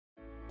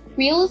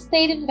real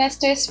estate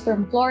investors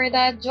from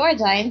Florida,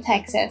 Georgia, and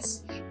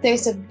Texas.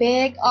 There's a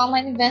big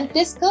online event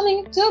this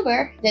coming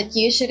October that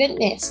you shouldn't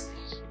miss.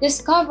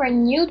 Discover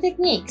new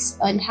techniques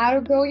on how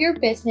to grow your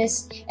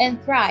business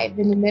and thrive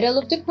in the middle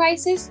of the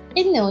crisis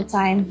in no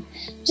time.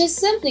 Just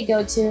simply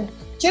go to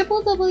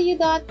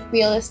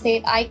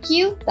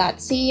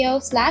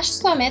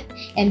www.realestateiq.co/summit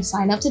and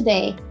sign up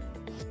today.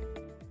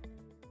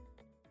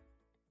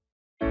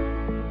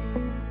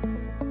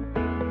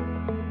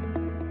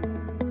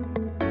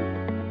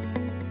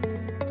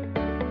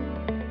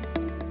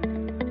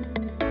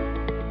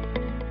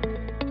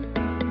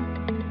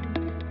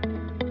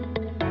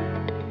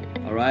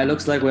 All right,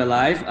 looks like we're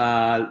live.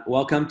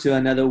 Welcome to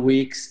another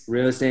week's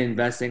Real Estate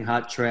Investing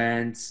Hot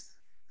Trends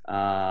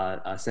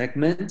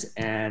segment.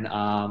 And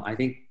I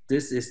think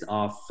this is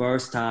our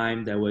first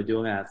time that we're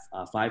doing at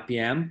 5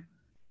 p.m.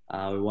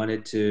 We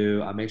wanted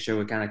to make sure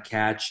we kind of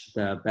catch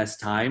the best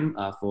time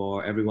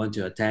for everyone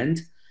to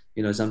attend.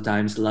 You know,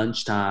 sometimes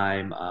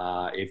lunchtime,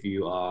 if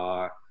you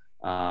are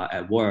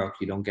at work,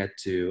 you don't get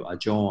to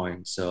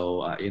join.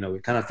 So, we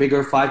kind of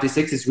figure 5 to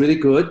 6 is really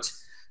good.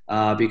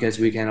 Because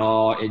we can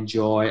all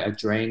enjoy a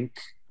drink,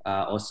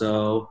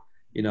 also,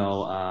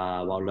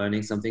 while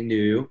learning something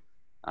new.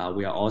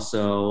 We are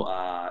also,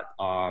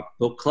 our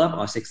book club,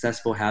 our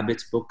Successful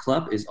Habits book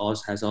club has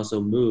also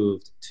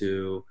moved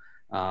to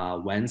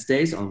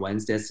Wednesdays from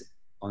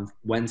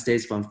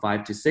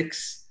 5 to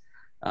 6.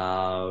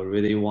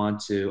 Really want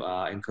to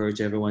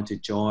encourage everyone to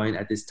join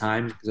at this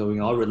time so we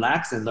can all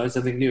relax and learn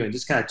something new and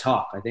just kind of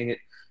talk. I think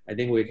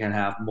we can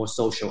have more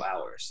social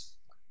hours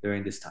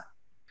during this time.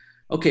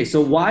 Okay,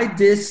 so why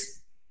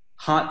this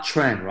hot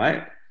trend,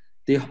 right?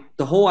 The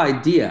whole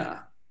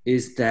idea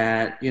is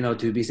that,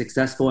 to be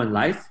successful in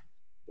life,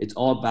 it's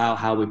all about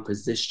how we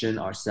position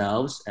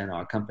ourselves and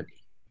our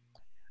company.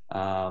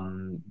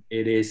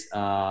 It is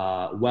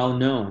well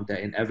known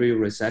that in every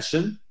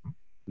recession,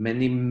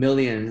 many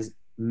millionaires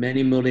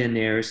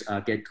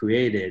get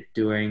created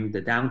during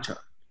the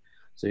downturn.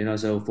 So,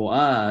 so for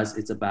us,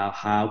 it's about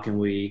how can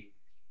we,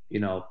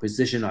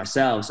 position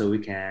ourselves so we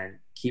can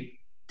keep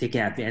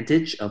taking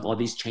advantage of all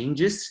these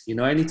changes.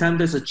 Anytime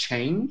there's a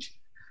change,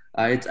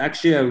 it's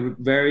actually a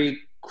very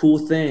cool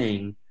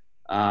thing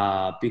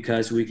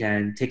because we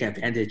can take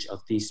advantage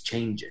of these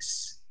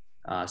changes.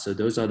 So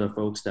those are the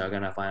folks that are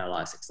gonna find a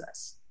lot of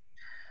success.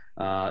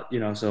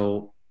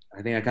 So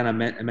I think I kind of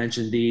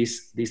mentioned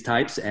these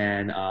types,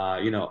 and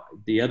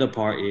the other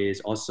part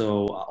is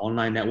also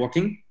online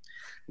networking.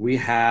 We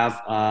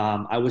have,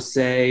 I would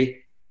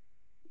say,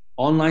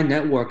 online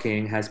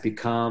networking has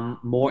become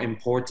more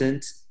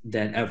important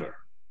than ever.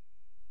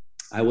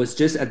 I was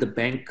just at the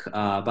bank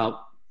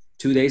about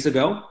 2 days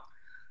ago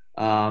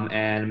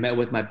and met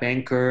with my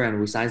banker, and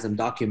we signed some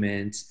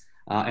documents,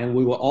 and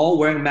we were all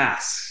wearing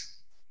masks.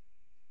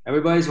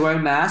 Everybody's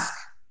wearing masks.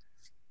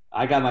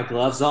 I got my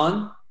gloves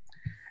on,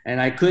 and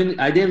I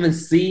didn't even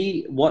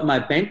see what my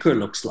banker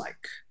looks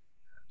like.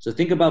 So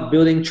think about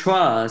building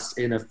trust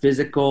in a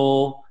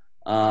physical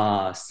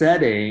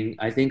setting.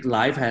 I think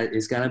life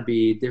is going to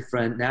be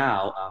different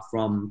now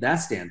from that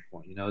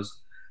standpoint,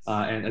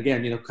 and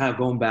again, kind of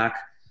going back,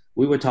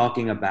 we were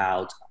talking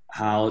about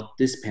how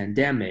this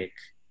pandemic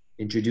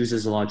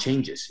introduces a lot of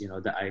changes,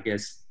 that I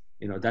guess,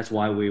 that's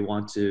why we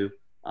want to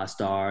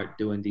start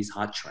doing these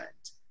hot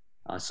trends.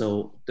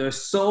 So there's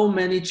so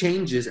many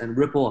changes and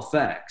ripple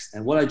effects.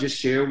 And what I just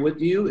shared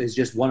with you is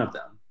just one of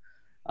them.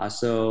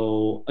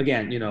 So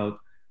again,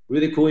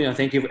 really cool.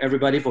 Thank you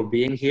everybody for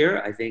being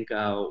here. I think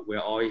we're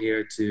all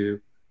here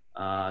to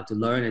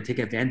learn and take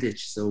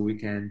advantage so we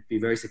can be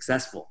very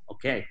successful.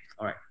 Okay,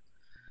 all right.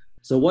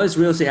 So what is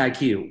Real Estate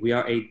IQ? We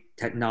are a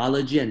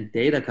technology and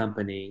data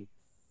company,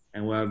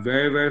 and we're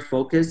very, very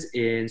focused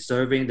in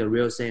serving the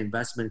real estate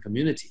investment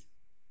community.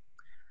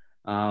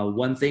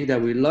 One thing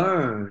that we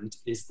learned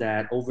is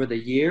that over the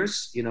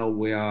years,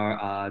 we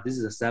are, this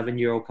is a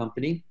 7-year-old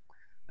company,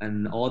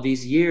 and all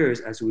these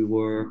years as we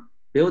were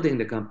building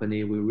the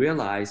company, we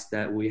realized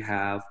that we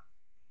have,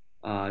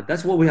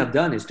 that's what we have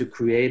done, is to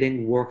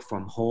creating work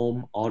from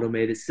home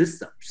automated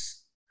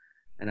systems.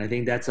 And I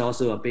think that's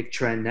also a big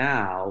trend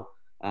now,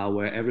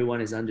 where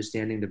everyone is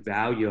understanding the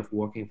value of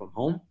working from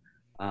home.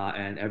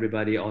 And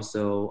everybody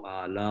also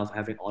love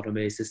having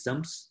automated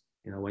systems.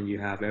 When you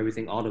have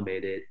everything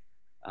automated,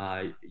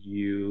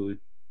 you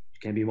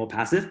can be more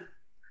passive.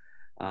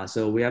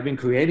 So we have been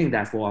creating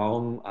that for our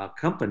own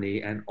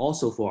company and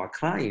also for our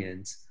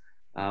clients.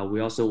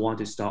 We also want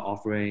to start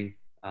offering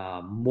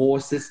more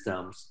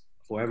systems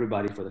for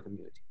everybody, for the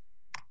community.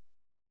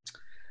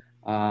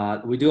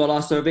 We do a lot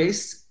of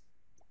surveys.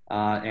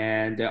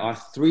 And there are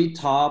 3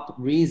 top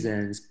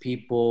reasons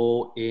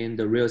people in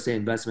the real estate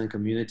investment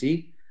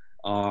community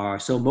are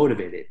so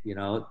motivated,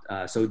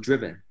 so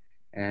driven.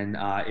 And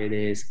it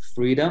is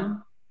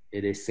freedom,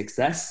 it is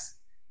success,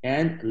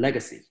 and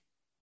legacy.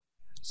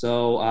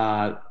 So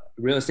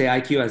Real Estate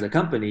IQ as a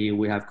company,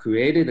 we have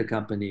created a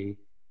company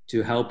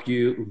to help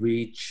you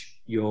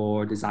reach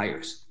your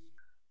desires.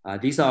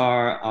 These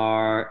are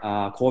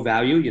our core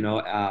value.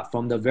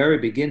 From the very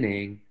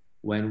beginning,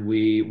 when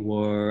we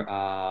were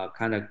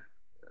kind of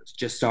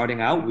just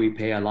starting out, we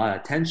pay a lot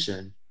of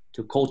attention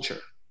to culture.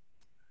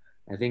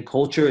 I think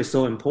culture is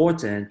so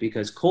important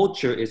because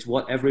culture is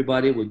what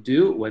everybody would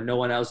do when no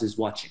one else is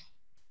watching.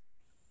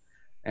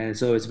 And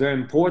so it's very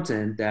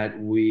important that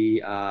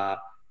we,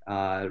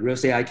 Real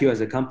Estate IQ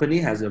as a company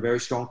has a very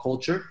strong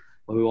culture,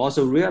 but we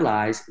also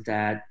realize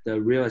that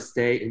the real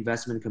estate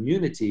investment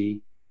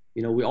community,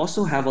 we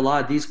also have a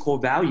lot of these core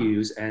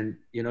values, and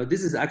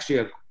this is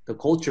actually the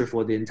culture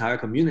for the entire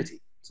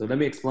community. So let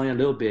me explain a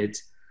little bit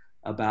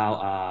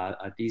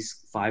about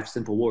these 5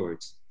 simple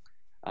words.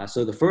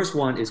 So the first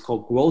one is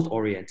called growth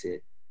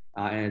oriented,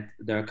 and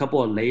there are a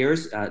couple of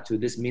layers to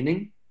this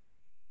meaning.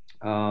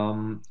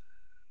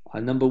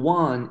 Number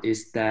one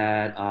is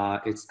that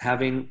it's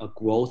having a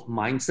growth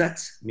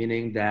mindset,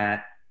 meaning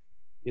that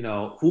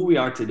who we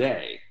are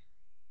today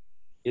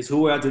is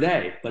who we are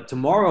today, but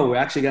tomorrow we're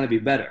actually going to be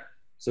better.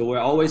 So we're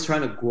always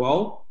trying to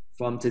grow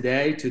from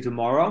today to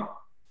tomorrow,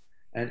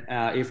 and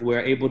if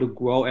we're able to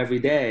grow every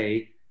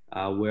day,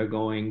 we're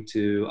going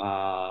to,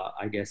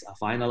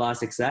 find a lot of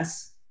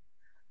success.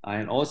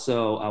 And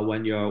also,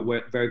 when you're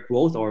very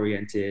growth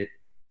oriented,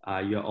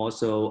 you're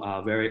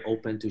also very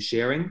open to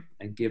sharing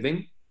and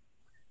giving.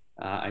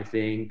 I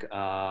think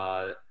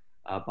by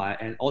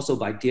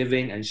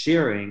giving and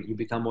sharing, you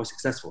become more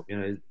successful.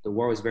 The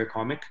world is very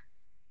karmic,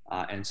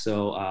 and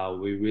so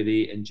we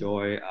really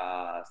enjoy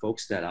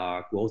folks that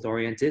are growth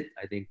oriented.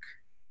 I think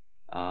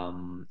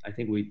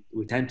we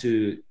tend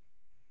to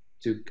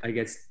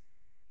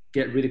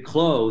get really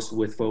close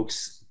with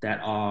folks that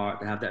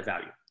have that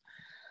value.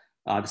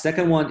 The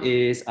second one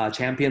is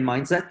champion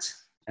mindset,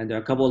 and there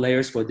are a couple of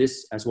layers for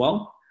this as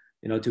well.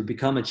 To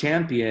become a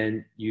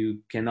champion,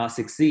 you cannot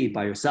succeed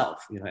by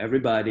yourself.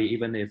 Everybody,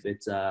 even if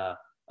it's a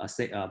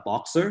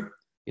boxer,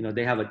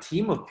 they have a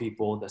team of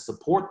people that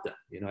support them.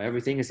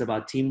 Everything is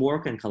about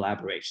teamwork and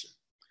collaboration.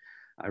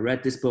 I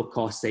read this book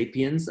called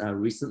Sapiens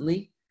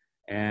recently,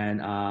 and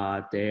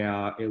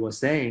it was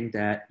saying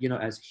that,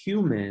 as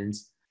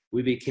humans,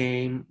 we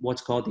became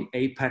what's called the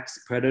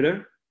apex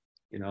predator.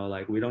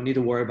 Like we don't need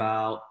to worry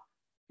about,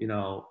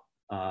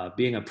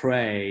 being a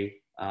prey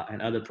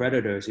and other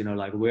predators,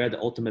 like we're the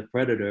ultimate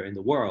predator in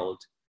the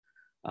world,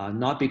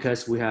 not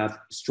because we have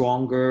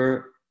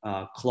stronger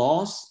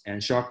claws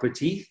and sharper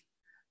teeth,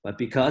 but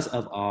because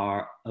of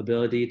our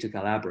ability to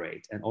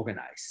collaborate and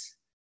organize.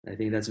 I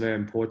think that's very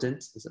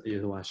important. So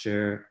you want to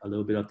share a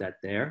little bit of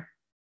that there.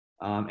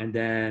 And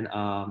then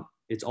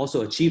it's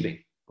also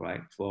achieving,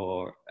 right,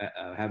 for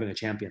having a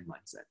champion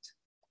mindset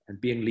and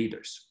being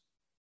leaders.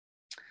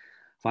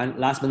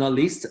 Last but not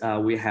least,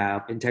 we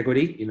have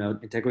integrity.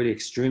 Integrity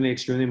extremely,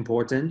 extremely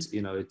important.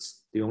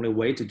 It's the only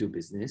way to do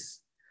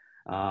business.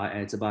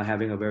 And it's about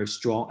having a very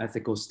strong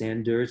ethical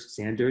standards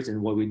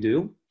in what we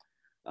do.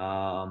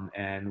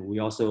 And we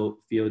also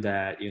feel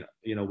that,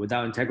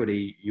 without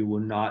integrity, you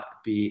will not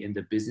be in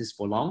the business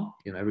for long.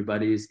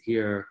 Everybody is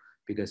here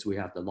because we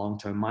have the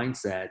long-term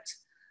mindset,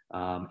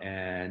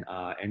 and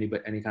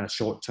any kind of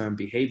short-term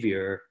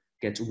behavior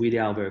gets weeded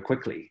out very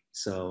quickly.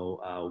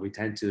 So we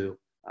tend to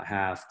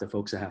have the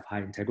folks that have high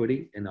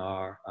integrity in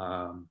our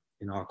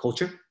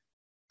culture.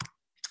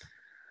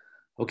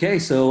 Okay,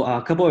 so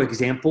a couple of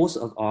examples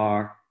of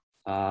our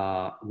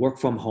work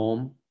from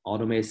home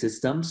automated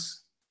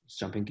systems. Just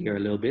jumping gear a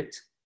little bit.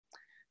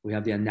 We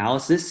have the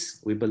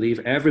analysis. We believe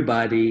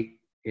everybody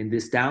in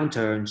this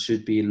downturn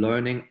should be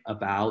learning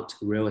about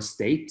real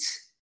estate.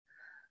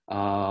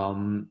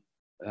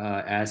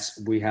 As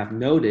we have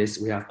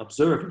noticed, we have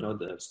observed,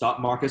 the stock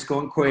market's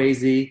going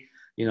crazy.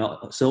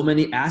 So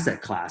many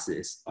asset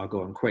classes are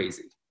going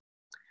crazy.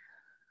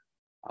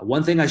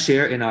 One thing I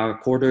shared in our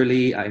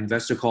quarterly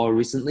investor call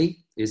recently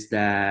is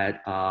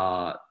that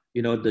the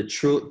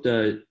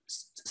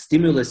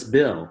stimulus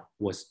bill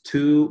was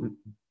 $2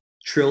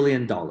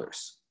 trillion,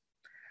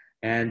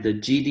 and the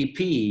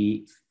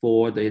GDP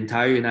for the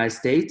entire United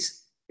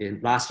States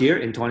last year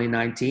in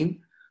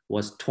 2019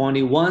 was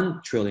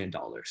 $21 trillion.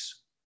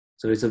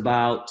 So it's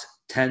about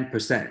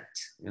 10%.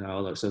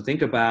 So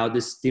think about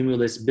this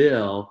stimulus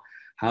bill,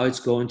 how it's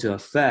going to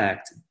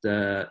affect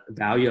the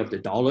value of the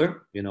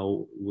dollar.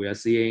 We are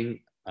seeing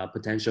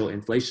potential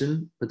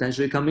inflation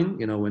potentially coming,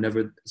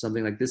 whenever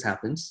something like this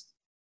happens.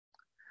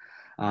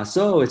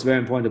 So it's very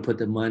important to put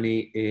the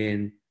money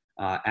in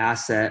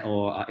asset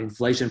or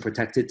inflation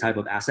protected type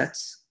of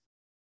assets,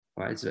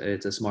 right? So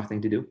it's a smart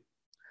thing to do.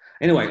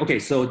 Anyway, okay,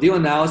 so deal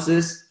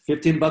analysis,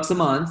 $15 a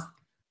month.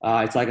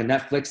 It's like a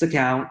Netflix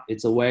account.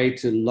 It's a way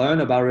to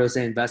learn about real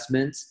estate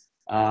investments.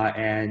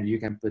 And you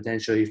can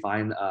potentially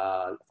find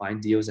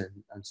deals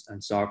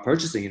and start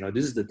purchasing.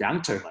 This is the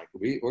downturn. Like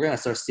we're gonna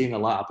start seeing a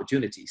lot of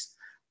opportunities.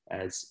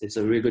 It's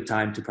a really good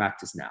time to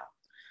practice now.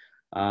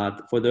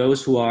 For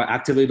those who are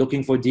actively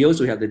looking for deals,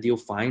 we have the deal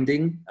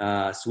finding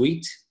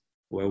suite,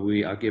 where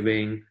we are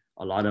giving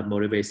a lot of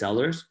motivated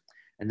sellers.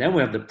 And then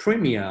we have the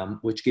premium,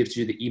 which gives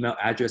you the email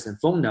address and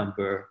phone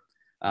number,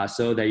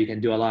 so that you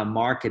can do a lot of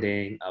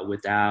marketing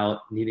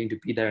without needing to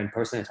be there in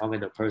person and talking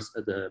to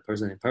the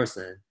person in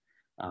person.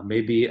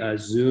 Maybe a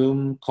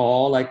Zoom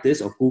call like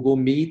this, or Google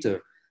Meet,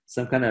 or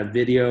some kind of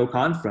video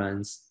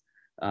conference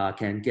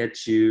can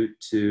get you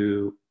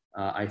to,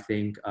 I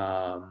think,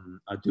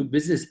 do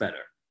business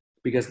better,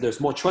 because there's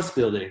more trust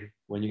building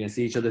when you can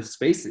see each other's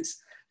faces.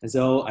 And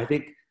so I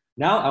think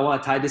now I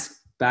want to tie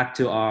this back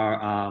to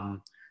our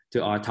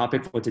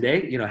topic for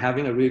today. You know,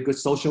 having a really good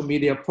social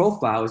media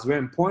profile is very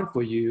important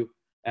for you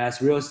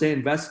as real estate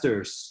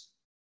investors.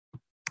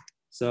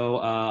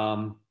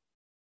 So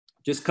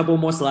just a couple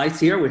more slides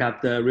here. We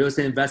have the real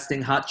estate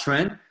investing hot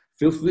trend.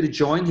 Feel free to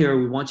join here.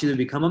 We want you to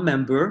become a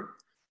member,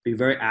 be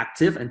very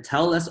active, and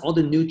tell us all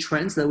the new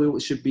trends that we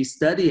should be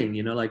studying.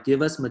 You know, like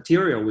give us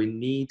material. We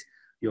need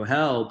your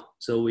help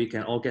so we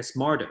can all get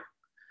smarter.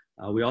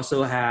 We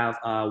also have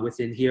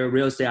within here,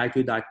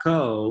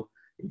 realestateiq.co.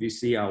 If you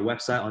see our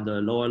website on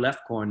the lower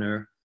left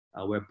corner,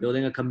 we're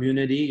building a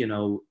community. You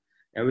know,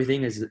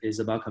 everything is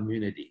about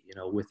community. You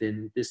know,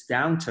 within this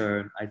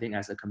downturn, I think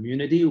as a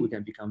community, we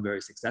can become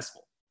very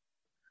successful.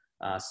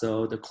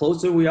 So the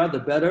closer we are, the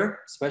better,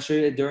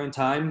 especially during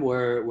time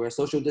where we're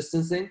social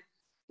distancing.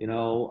 You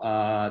know,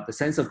 the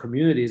sense of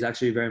community is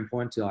actually very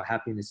important to our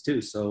happiness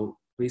too. So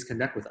please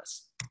connect with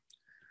us.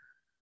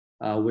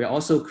 We're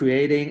also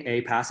creating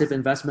a passive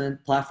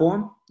investment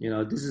platform. You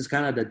know, this is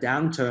kind of the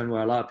downturn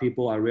where a lot of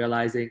people are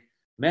realizing,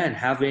 man,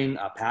 having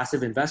a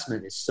passive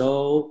investment is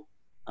so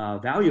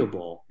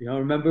valuable. You know,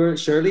 remember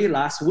Shirley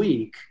last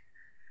week,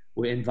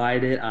 we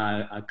invited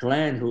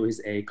Glenn, who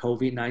is a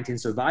COVID-19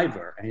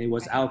 survivor, and he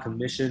was out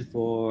commission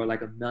for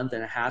like a month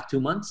and a half, 2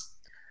 months.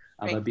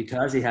 But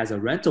because he has a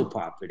rental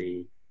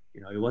property, you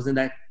know, it wasn't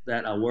that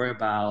worry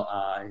about,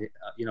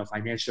 you know,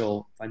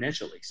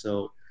 financially.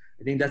 So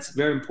I think that's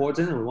very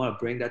important, and we want to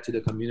bring that to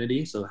the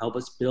community. So help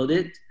us build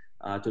it.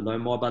 To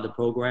learn more about the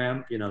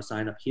program, you know,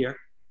 sign up here.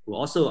 We'll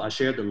also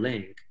share the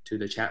link to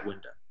the chat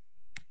window.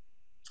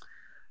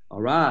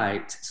 All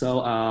right.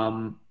 So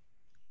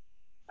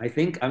I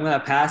think I'm going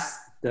to pass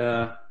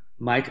the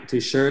mic to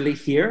Shirley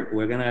here.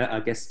 We're going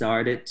to get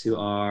started to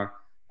our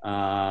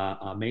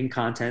main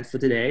content for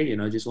today. You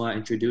know, just want to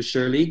introduce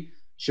Shirley.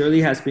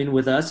 Shirley has been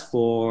with us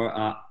for,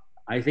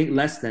 I think,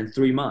 less than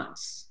 3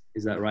 months.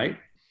 Is that right?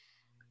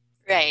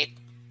 Right,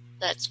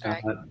 that's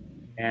correct.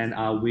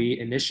 And we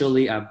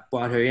initially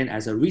brought her in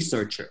as a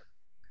researcher.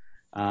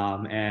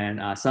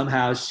 And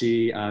somehow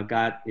she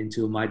got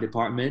into my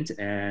department.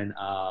 And,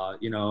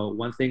 you know,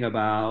 one thing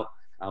about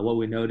what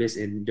we noticed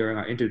during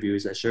our interview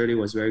is that Shirley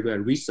was very good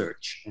at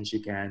research, and she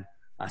can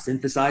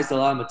synthesize a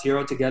lot of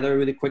material together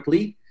really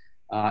quickly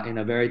in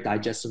a very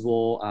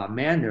digestible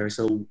manner.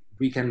 So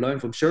we can learn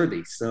from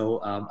Shirley.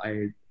 So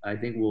I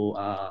think we'll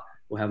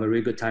have a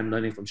really good time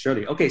learning from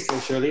Shirley. Okay, so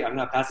Shirley, I'm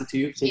gonna pass it to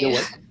you. Take it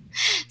away.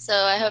 So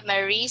I hope my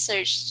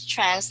research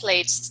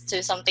translates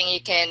to something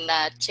you can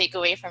take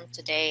away from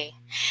today.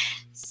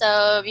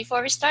 So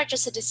before we start,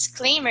 just a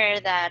disclaimer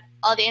that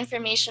all the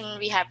information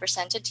we have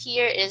presented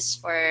here is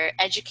for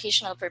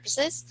educational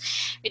purposes.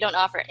 We don't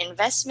offer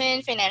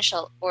investment,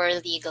 financial, or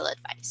legal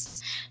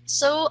advice.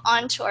 So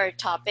on to our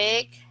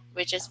topic,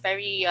 which is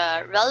very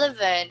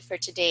relevant for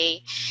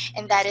today,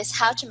 and that is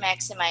how to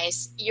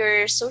maximize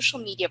your social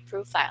media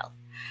profile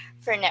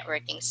for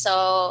networking.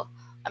 So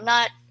I'm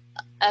not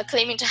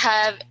claiming to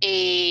have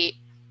a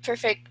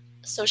perfect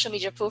social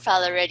media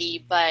profile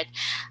already, but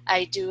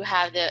I do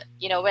have the,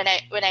 you know, when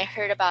I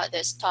heard about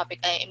this topic,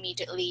 I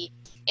immediately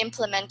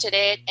implemented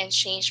it and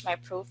changed my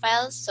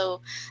profile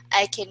so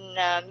I can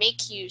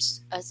make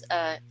use as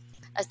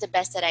the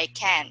best that I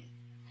can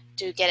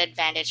to get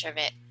advantage of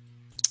it.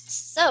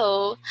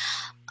 So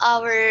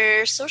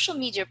our social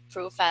media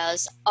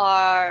profiles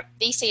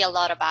they say a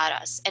lot about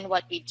us and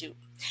what we do,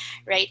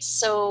 right?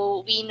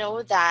 So we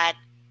know that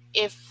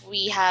if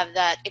we have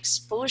that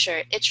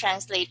exposure, it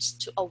translates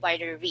to a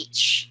wider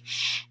reach.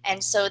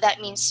 And so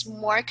that means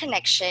more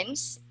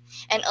connections,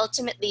 and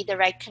ultimately the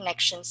right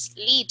connections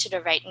lead to the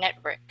right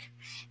network.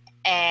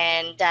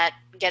 And that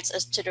gets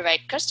us to the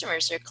right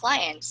customers or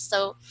clients.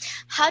 So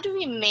how do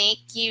we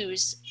make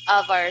use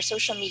of our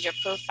social media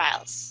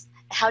profiles?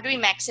 How do we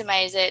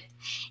maximize it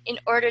in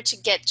order to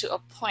get to a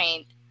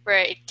point where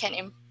it can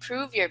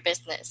improve your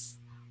business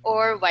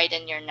or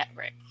widen your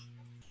network?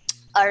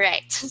 All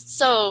right,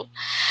 so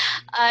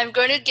I'm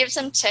going to give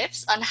some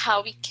tips on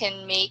how we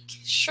can make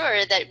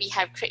sure that we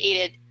have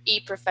created a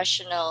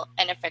professional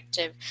and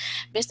effective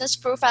business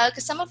profile.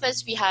 Because some of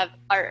us,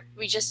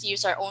 we just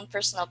use our own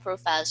personal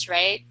profiles,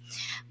 right?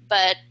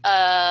 But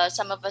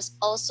some of us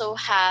also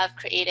have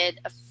created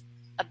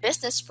a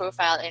business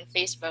profile in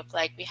Facebook,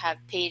 like we have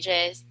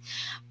pages.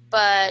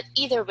 But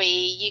either way,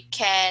 you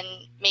can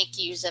make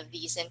use of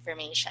these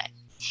information.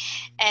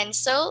 And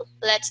so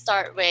let's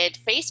start with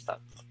Facebook.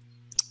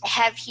 I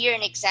have here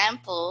an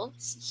example.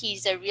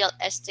 He's a real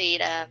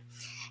estate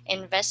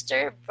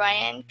investor,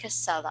 Brian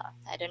Casella.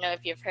 I don't know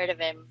if you've heard of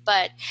him,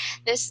 but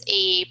this is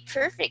a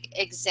perfect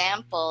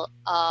example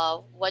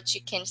of what you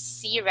can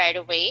see right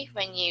away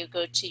when you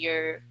go to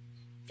your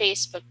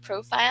Facebook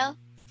profile.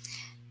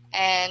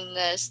 And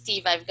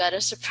Steve, I've got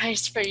a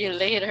surprise for you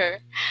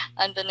later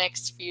on the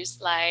next few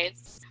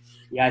slides.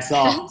 Yeah, I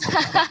saw.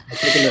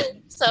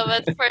 So,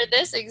 but for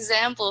this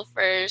example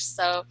first,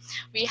 so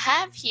we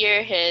have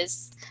here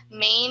his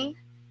main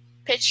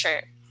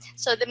picture.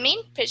 So the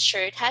main picture,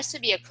 it has to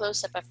be a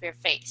close-up of your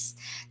face.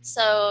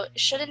 So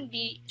it shouldn't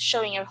be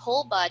showing your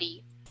whole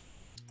body,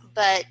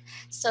 but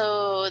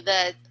so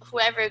that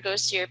whoever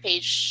goes to your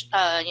page,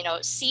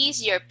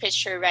 sees your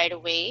picture right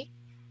away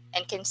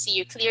and can see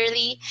you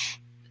clearly.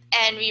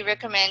 And we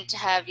recommend to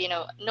have,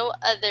 no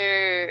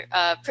other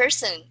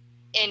person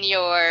in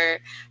your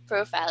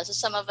profile. So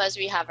some of us,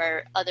 we have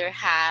our other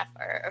half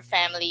or our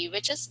family,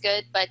 which is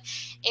good, but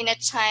in a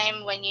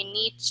time when you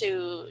need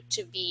to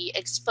be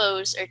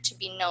exposed or to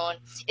be known,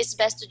 it's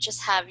best to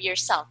just have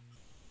yourself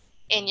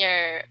in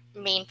your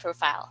main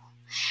profile.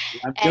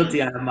 I'm And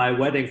guilty. I have my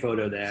wedding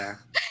photo there,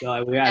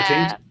 so we gotta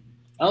change.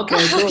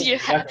 Okay, cool. you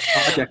have,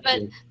 That's a project.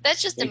 but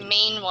that's just the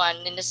main one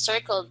in the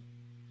circle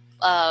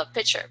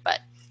picture. But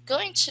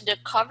going to the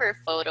cover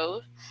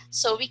photo,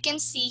 so we can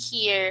see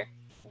here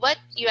what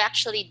you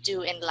actually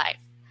do in life.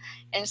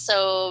 And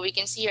so we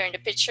can see here in the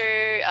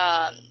picture,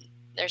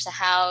 there's a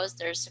house,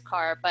 there's a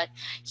car, but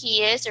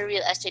he is a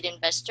real estate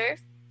investor.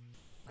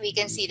 We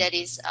can see that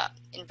he's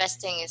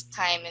investing his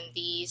time in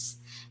these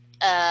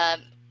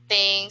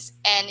things.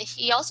 And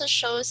he also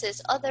shows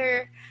his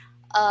other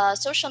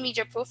social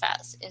media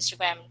profiles,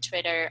 Instagram,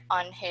 Twitter,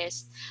 on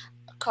his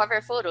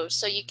cover photos,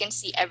 so you can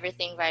see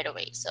everything right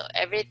away. So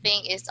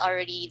everything is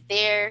already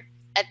there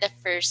at the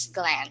first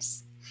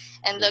glance.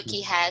 And look,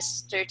 he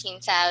has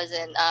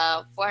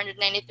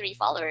 13,493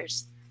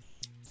 followers.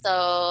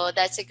 So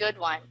that's a good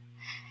one.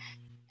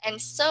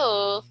 And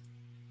so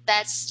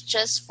that's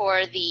just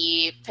for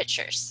the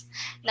pictures.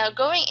 Now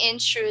going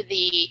into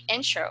the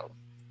intro.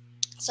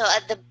 So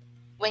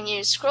when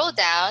you scroll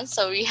down,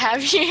 so we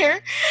have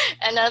here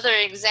another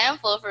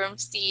example from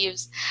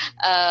Steve's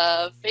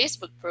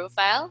Facebook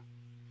profile.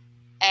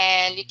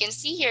 And you can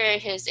see here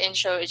his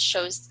intro, it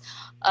shows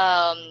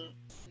the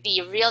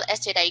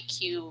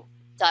realestateIQ.co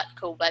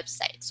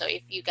website. So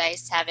if you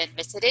guys haven't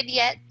visited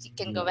yet, you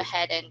can go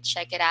ahead and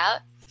check it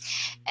out.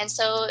 And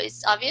so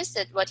it's obvious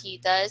that what he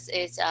does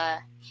is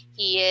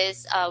he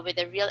is with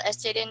the real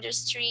estate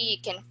industry. You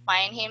can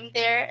find him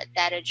there at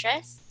that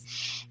address.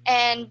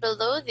 And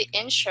below the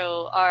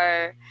intro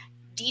are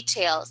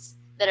details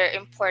that are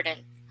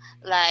important,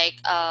 like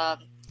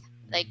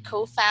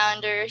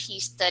co-founder, he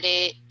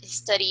studied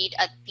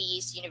at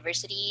these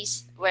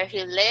universities, where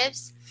he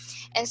lives.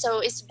 And so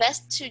it's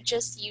best to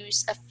just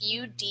use a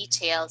few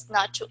details,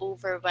 not to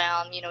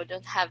overwhelm. You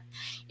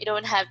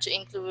don't have to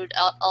include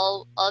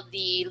all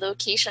the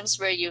locations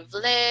where you've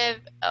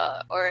lived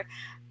or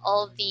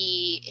all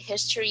the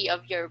history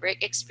of your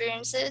work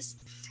experiences.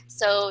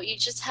 So you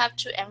just have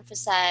to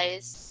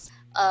emphasize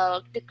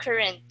the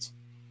current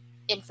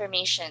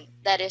information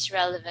that is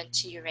relevant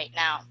to you right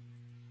now.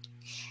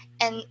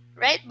 And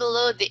right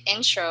below the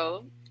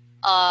intro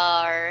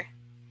are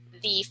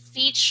the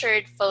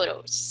featured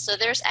photos. So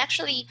there's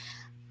actually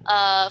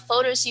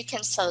photos you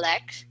can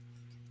select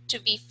to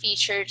be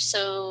featured.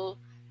 So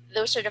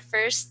those are the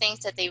first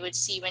things that they would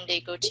see when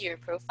they go to your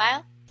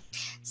profile.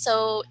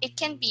 So it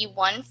can be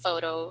one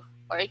photo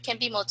or it can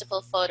be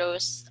multiple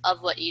photos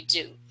of what you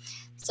do.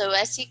 So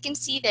as you can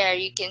see there,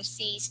 you can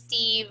see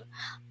Steve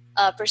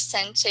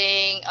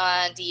presenting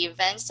on the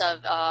events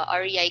of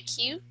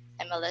REIQ,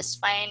 MLS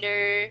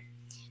Finder,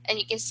 and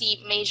you can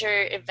see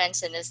major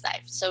events in his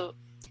life. So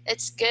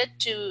it's good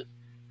to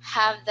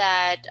have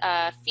that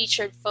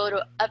featured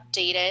photo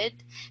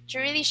updated to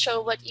really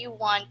show what you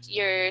want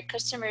your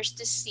customers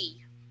to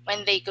see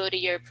when they go to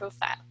your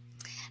profile.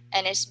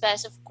 And it's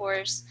best, of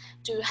course,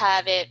 to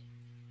have it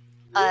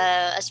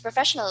as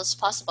professional as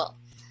possible.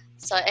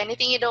 So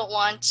anything you don't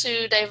want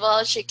to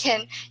divulge, you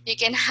can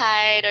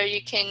hide, or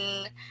you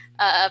can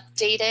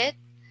update it,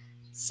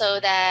 so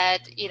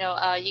that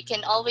you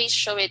can always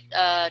show it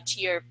to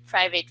your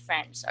private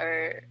friends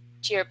or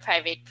to your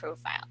private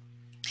profile.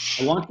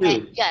 I want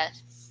to.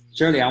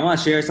 Shirley, I want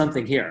to share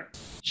something here.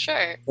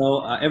 Sure.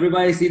 So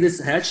everybody see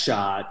this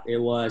headshot. It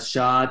was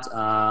shot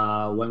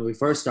when we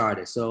first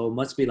started. So it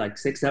must be like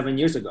 6-7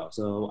 years ago.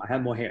 So I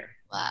have more hair.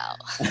 Wow.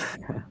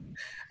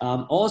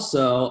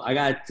 Also, I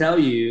got to tell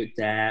you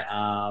that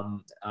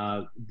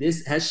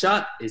this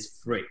headshot is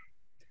free.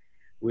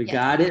 We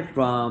got it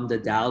from the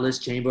Dallas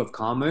Chamber of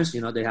Commerce.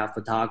 They have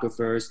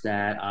photographers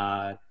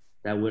that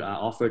would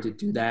offer to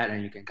do that,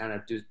 and you can kind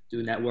of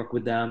do network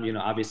with them.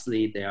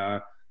 Obviously they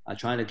are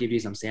trying to give you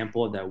some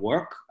sample of their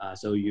work,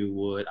 so you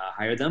would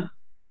hire them.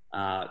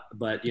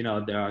 But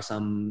there are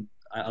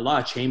a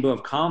lot of Chamber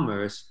of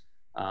Commerce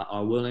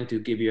are willing to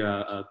give you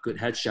a good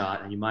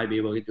headshot, and you might be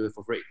able to do it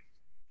for free.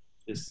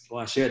 Just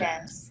want to share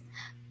that. Yes.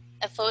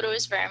 A photo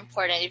is very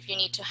important if you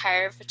need to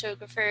hire a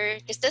photographer,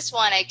 because this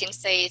one I can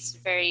say it's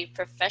very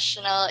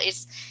professional.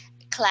 It's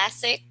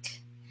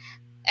classic,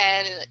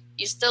 and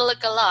you still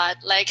look a lot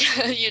like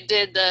you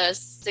did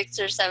 6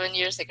 or 7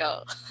 years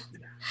ago.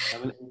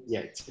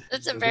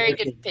 It's a very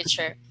good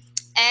picture,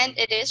 and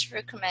it is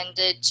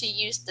recommended to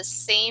use the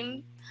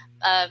same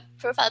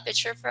profile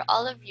picture for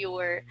all of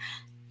your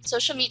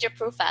social media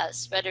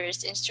profiles, whether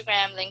it's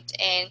Instagram,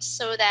 LinkedIn,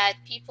 so that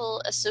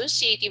people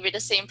associate you with the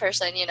same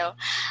person.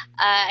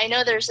 I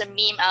know there's a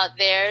meme out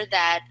there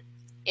that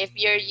if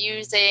you're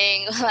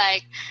using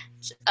like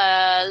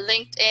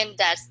LinkedIn,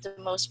 that's the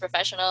most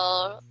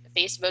professional.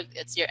 Facebook,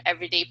 it's your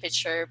everyday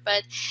picture,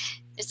 but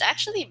it's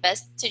actually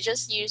best to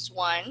just use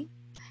one,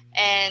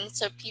 and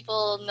so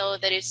people know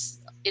that it's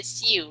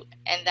you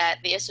and that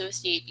they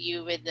associate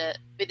you with the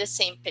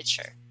same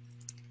picture.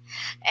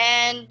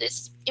 And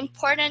it's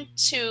important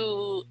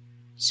to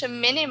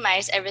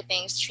minimize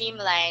everything,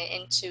 streamline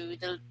into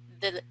the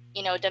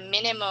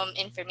minimum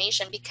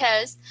information,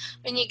 because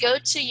when you go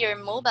to your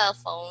mobile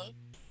phone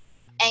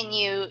and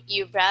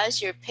you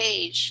browse your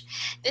page,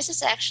 this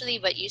is actually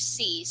what you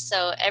see.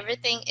 So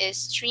everything is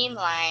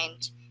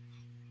streamlined,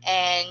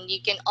 and you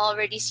can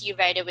already see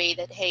right away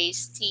that, hey,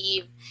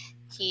 Steve,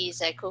 he's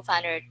a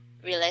co-founder at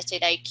Real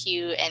Estate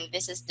IQ, and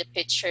this is the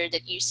picture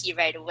that you see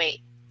right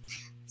away.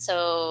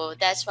 So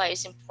that's why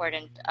it's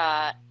important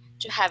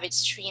to have it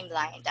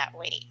streamlined that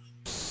way.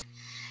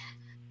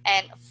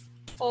 And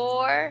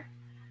for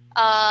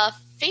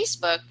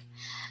Facebook,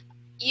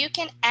 you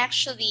can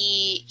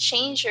actually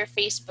change your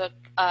Facebook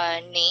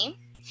name.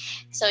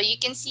 So you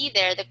can see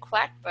there the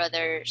Quack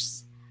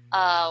Brothers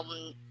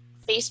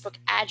Facebook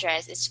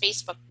address is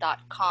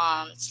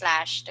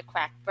facebook.com/the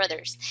Quack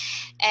Brothers.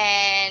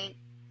 And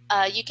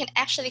you can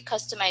actually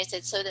customize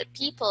it so that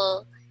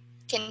people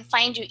can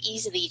find you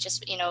easily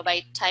just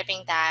by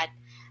typing that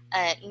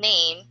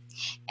name.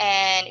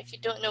 And if you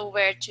don't know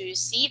where to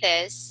see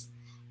this,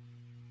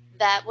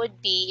 that would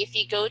be if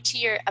you go to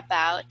your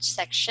About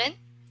section,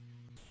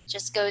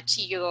 just go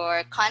to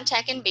your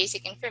contact and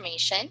basic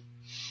information,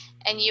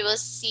 and you will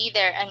see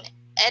there an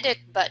edit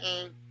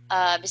button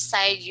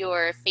beside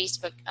your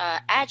Facebook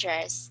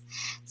address.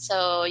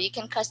 So you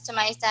can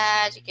customize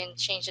that. You can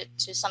change it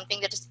to something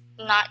that is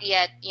not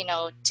yet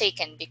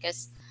taken,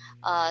 because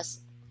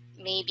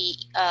maybe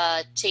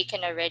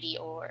taken already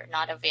or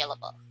not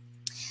available.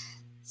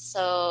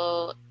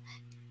 So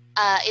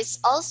it's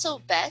also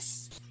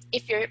best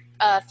if your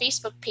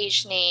Facebook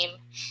page name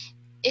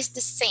is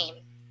the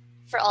same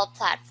for all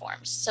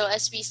platforms. So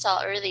as we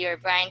saw earlier,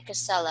 Brian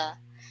Casella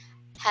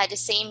had the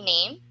same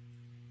name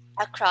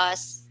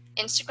across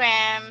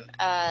Instagram,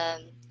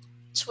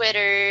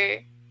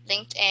 Twitter,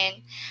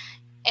 LinkedIn,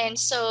 and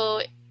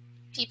so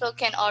people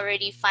can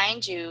already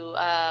find you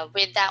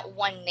with that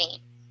one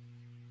name.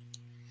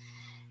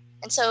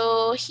 And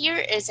so here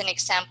is an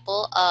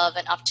example of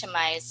an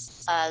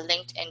optimized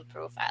LinkedIn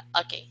profile.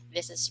 Okay,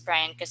 this is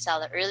Brian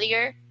Casella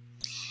earlier.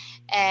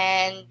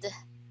 And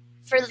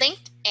for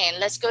LinkedIn,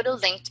 let's go to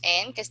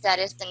LinkedIn, because that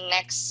is the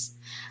next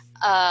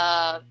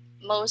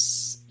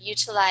most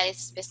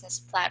utilized business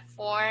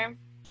platform,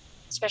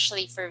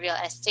 especially for real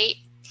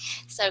estate.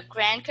 So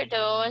Grant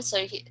Cardone,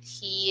 so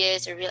he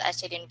is a real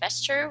estate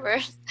investor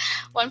worth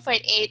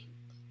 1.8.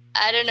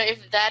 I don't know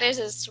if that is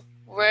his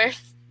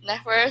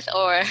net worth,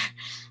 or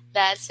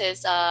that's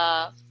his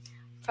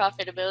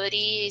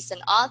profitability. He's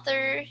an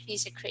author.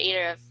 He's a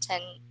creator of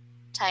 10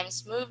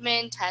 Times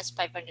Movement, has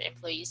 500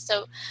 employees.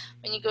 So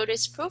when you go to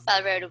his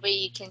profile right away,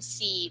 you can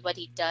see what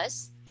he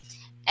does.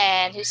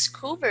 And his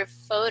cover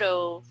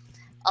photo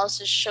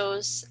also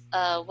shows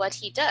what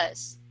he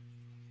does.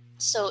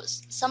 So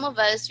some of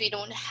us, we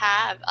don't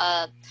have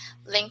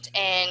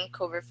LinkedIn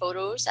cover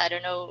photos. I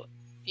don't know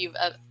if you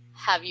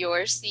have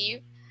yours,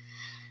 Steve.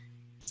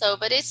 So,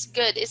 but it's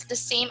good. It's the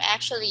same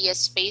actually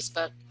as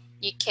Facebook.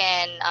 You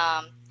can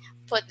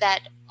put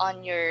that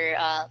on your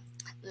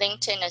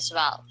LinkedIn as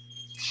well.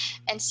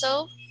 And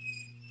so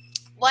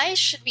why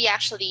should we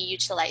actually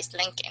utilize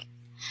LinkedIn?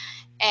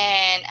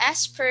 And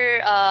as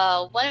per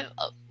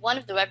one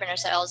of the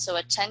webinars I also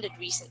attended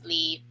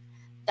recently,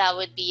 that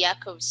would be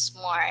Yakov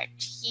Smart,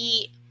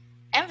 he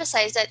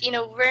emphasized that,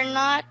 we're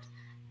not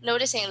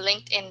noticing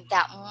LinkedIn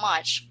that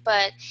much,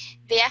 but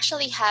they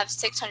actually have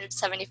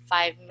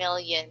 675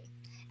 million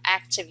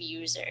active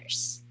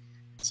users.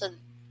 So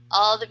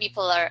all the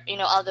people are,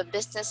 all the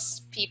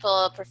business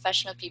people,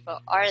 professional people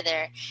are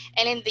there.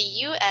 And in the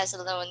US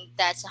alone,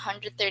 that's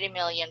 130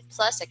 million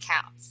plus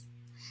accounts.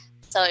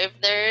 So if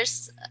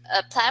there's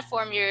a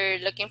platform you're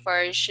looking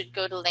for, you should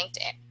go to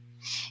LinkedIn.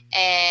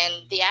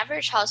 And the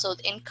average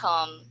household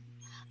income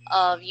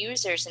of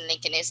users in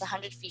LinkedIn is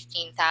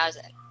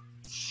 115,000.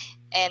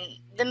 And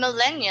the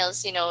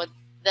millennials,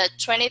 the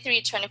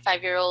 23,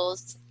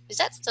 25-year-olds, is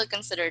that still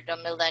considered a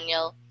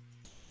millennial?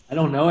 I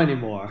don't know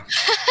anymore.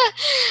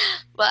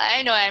 Well,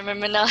 I know I'm a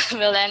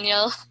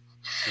millennial.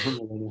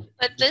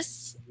 But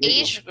this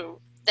age group,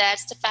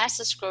 that's the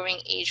fastest growing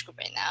age group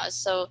right now.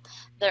 So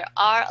there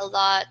are a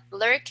lot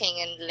lurking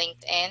in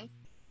LinkedIn.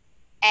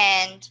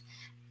 And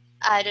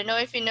I don't know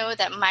if you know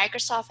that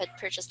Microsoft had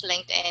purchased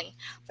LinkedIn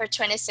for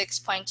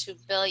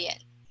 $26.2 billion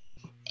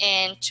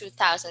in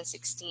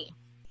 2016.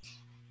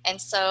 And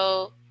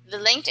so the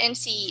LinkedIn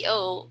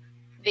CEO,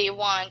 they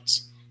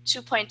want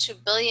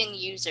 2.2 billion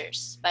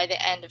users by the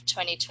end of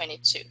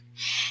 2022.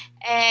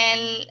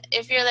 And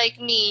if you're like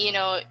me,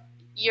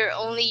 you're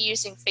only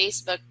using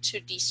Facebook to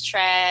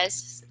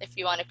de-stress, if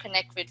you want to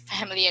connect with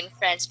family and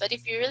friends. But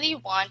if you really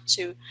want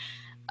to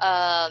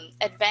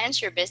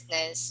advance your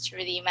business, to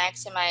really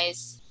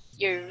maximize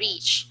your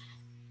reach,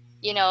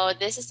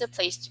 this is the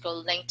place to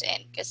go,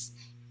 LinkedIn, because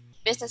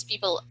business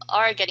people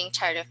are getting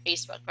tired of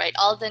Facebook, right?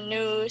 All the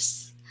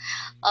news,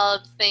 all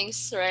the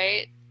things,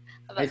 right,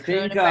 I about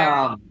think,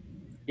 coronavirus.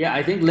 yeah,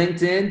 I think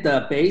LinkedIn,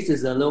 the base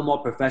is a little more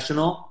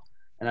professional.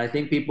 And I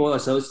think people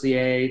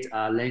associate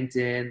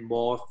LinkedIn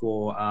more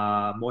for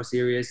more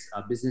serious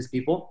business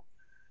people.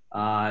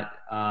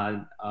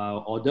 Although,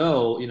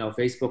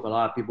 Facebook, a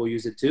lot of people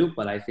use it too,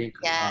 but I think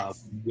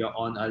Yes, you're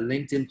on a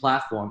LinkedIn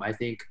platform. I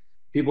think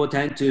people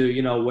tend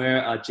to,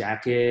 wear a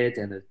jacket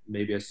and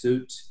maybe a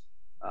suit.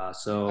 Uh, more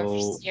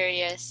so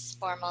serious,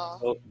 formal.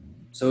 so,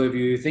 so if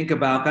you think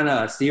about kind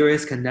of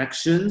serious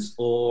connections,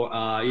 or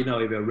if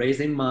you're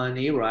raising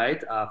money,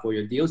 right, for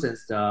your deals and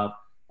stuff,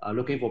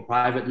 looking for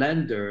private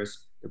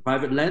lenders, the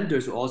private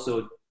lenders will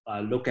also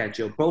look at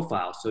your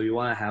profile. So you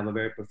want to have a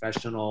very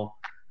professional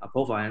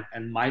profile.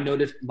 And my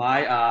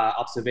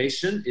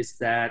observation is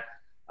that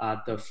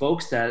the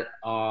folks that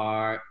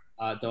are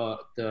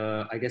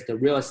the I guess the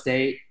real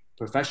estate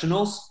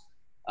professionals,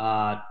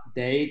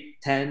 they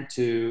tend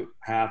to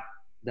have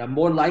they're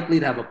more likely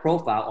to have a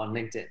profile on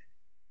LinkedIn. Uh,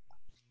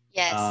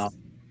 Yes.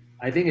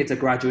 I think it's a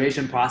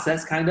graduation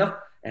process, kind of,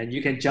 and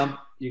you can jump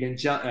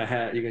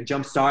ahead, you can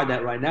jump start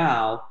that right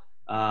now,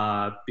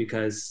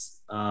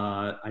 because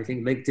I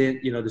think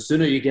LinkedIn, the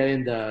sooner you get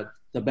in, the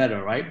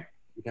better, right?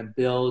 You can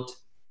build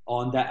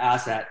on that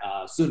asset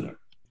sooner.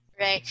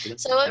 Right. So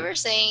So what we're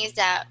saying is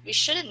that we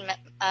shouldn't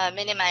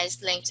minimize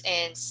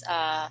LinkedIn's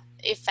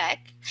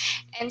effect.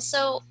 And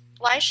so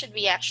why should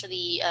we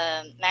actually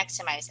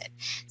maximize it?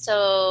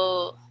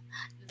 So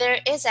there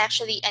is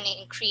actually an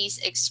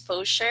increased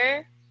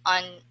exposure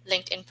on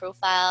LinkedIn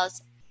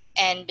profiles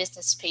and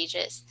business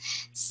pages.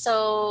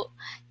 So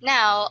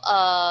now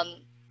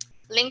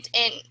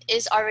LinkedIn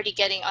is already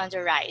getting on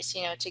the rise,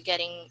 to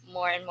getting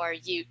more and more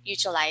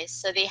utilized.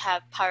 So they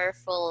have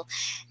powerful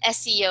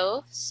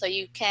SEO. So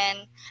you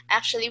can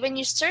actually, when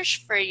you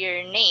search for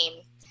your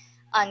name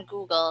on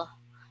Google,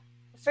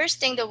 the first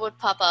thing that would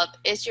pop up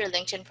is your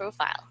LinkedIn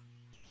profile.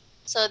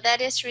 So that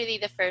is really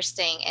the first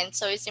thing. And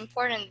so it's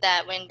important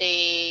that when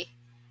they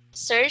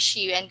search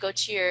you and go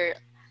to your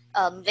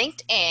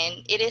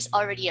LinkedIn, it is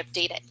already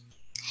updated.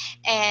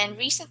 And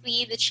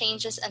recently, the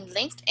changes on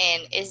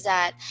LinkedIn is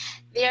that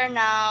they are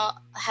now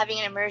having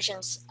an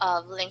emergence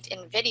of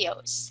LinkedIn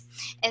videos.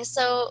 And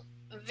so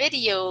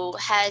video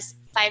has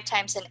 5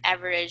 times an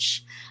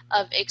average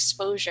of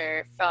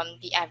exposure from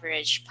the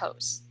average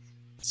post.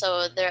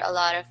 So there are a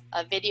lot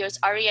of videos.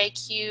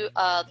 REIQ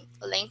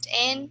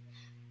LinkedIn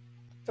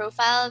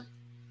profile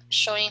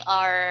showing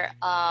our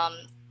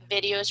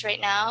videos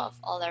right now of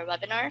all our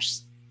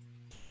webinars.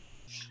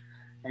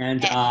 and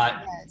And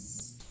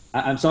yes.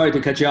 I'm sorry to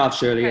cut you off,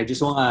 Shirley. I Sure.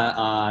 just want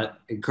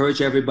to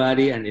encourage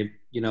everybody, and if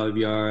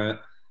you're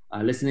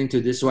listening to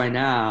this right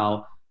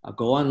now,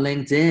 go on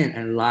LinkedIn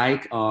and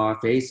like our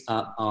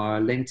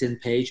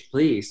LinkedIn page,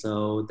 please,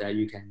 so that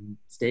you can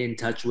stay in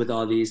touch with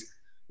all these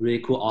really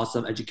cool,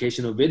 awesome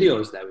educational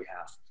videos that we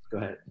have. Go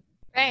ahead.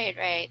 Right,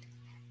 right.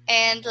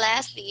 And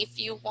lastly, if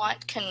you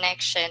want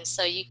connection,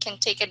 so you can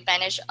take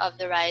advantage of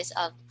the rise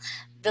of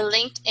the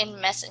LinkedIn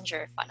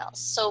Messenger funnels.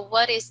 So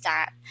what is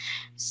that?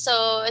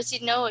 So as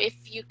you know, if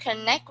you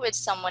connect with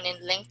someone in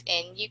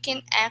LinkedIn, you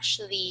can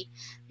actually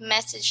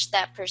message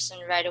that person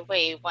right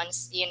away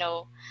once,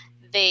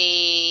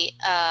 they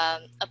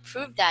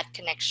approve that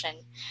connection.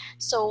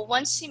 So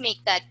once you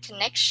make that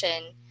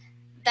connection,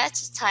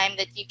 that's a time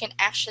that you can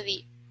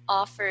actually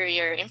offer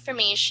your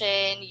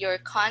information, your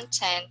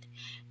content,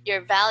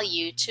 your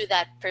value to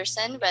that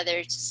person, whether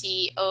it's a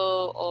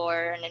CEO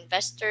or an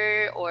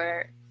investor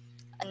or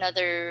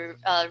another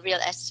real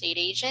estate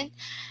agent.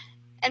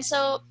 And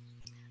so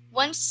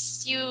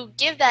once you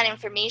give that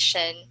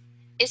information,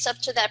 it's up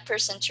to that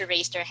person to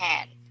raise their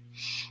hand.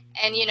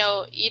 And you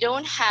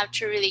don't have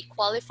to really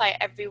qualify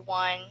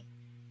everyone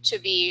to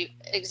be,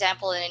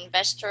 example, an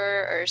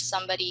investor or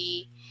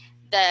somebody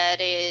that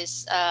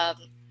is a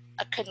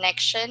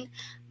connection.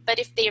 But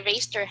if they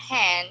raise their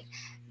hand,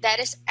 that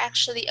is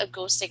actually a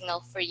go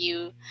signal for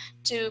you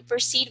to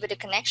proceed with the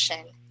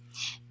connection.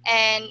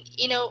 And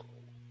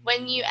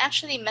when you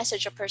actually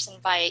message a person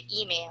via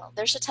email,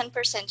 there's a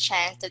 10%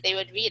 chance that they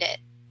would read it.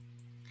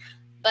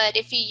 But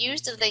if you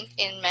use the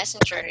LinkedIn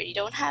Messenger, you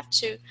don't have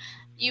to,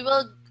 you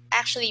will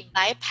actually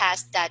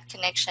bypass that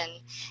connection,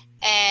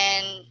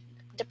 and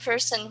the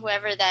person,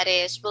 whoever that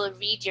is, will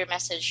read your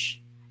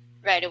message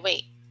right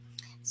away.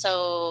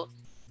 So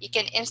you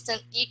can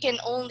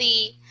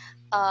only,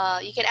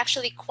 you can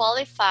actually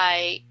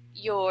qualify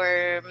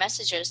your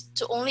messages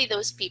to only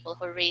those people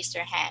who raise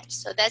their hands.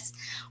 So that's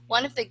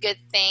one of the good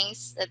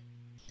things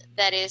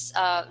that is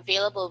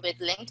available with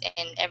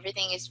LinkedIn.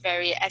 Everything is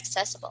very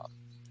accessible.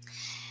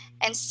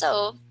 And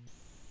so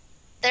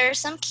there are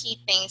some key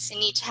things you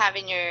need to have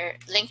in your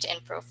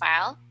LinkedIn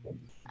profile.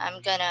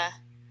 I'm gonna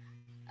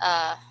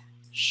uh,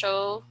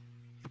 show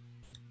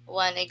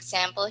one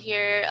example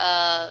here.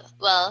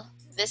 Well,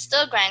 this is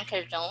still Grant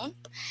Cardone.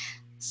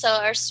 So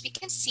as we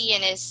can see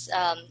in his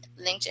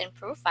LinkedIn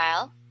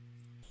profile,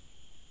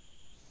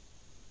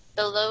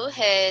 below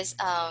his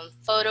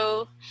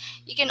photo,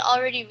 you can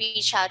already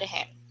reach out to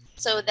him.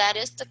 So that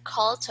is the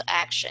call to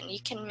action. You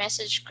can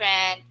message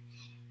Grant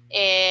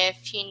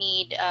if you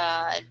need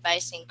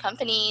advising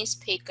companies,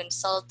 paid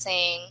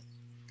consulting,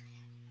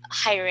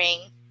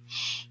 hiring,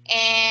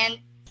 and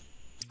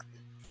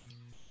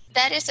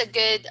that is a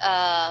good.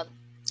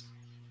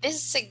 This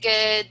is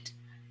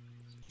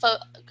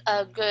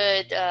a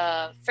good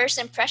first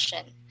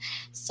impression.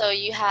 So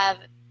you have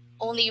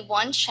only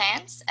one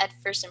chance at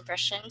first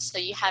impression. So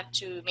you have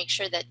to make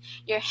sure that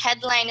your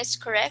headline is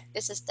correct.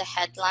 This is the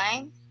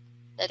headline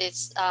that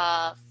is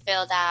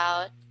filled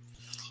out,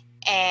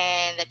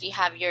 and that you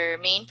have your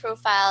main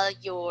profile,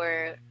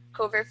 your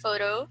cover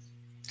photo,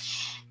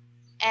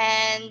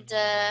 and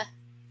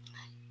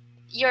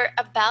your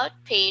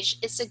about page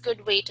is a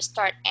good way to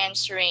start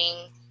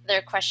answering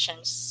their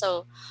questions.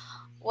 So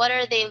what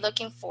are they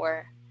looking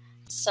for?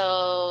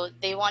 So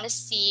they want to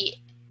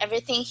see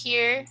everything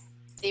here.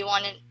 They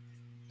want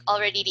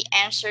already the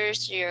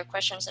answers to your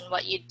questions and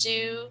what you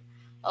do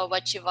or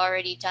what you've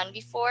already done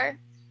before.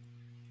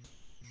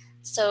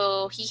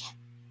 So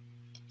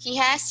he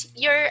has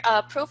your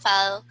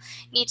profile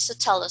needs to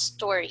tell a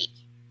story.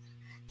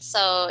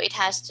 So it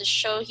has to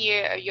show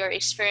here your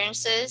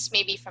experiences,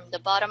 maybe from the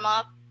bottom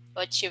up,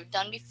 what you've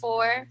done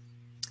before.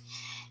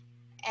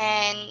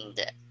 And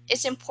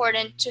it's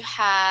important to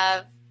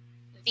have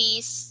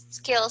these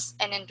skills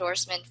and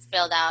endorsement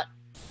filled out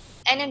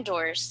and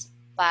endorsed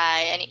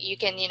by, and you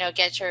can,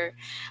 get your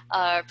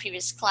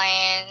previous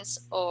clients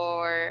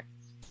or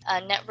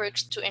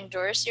networks to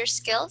endorse your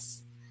skills.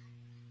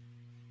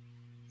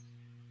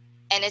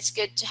 And it's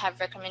good to have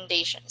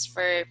recommendations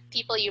for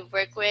people you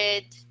work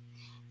with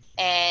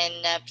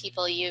and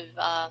people you've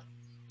met,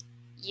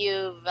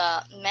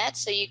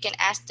 so you can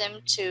ask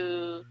them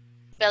to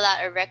fill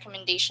out a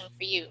recommendation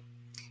for you.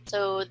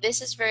 So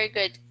this is very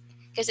good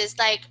because it's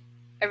like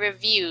a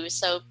review.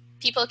 So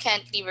people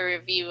can't leave a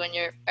review on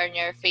your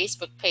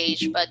Facebook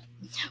page, but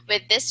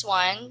with this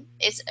one,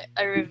 it's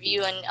a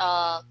review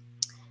on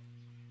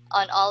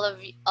all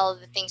the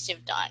things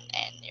you've done,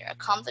 and your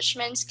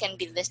accomplishments can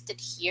be listed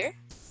here.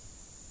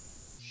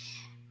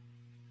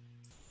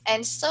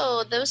 And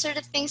so those are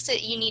the things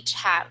that you need to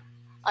have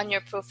on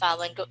your profile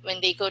when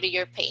they go to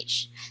your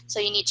page. So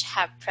you need to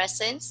have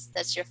presence,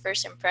 that's your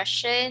first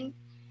impression,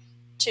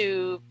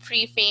 to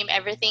pre-frame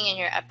everything in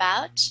your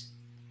about,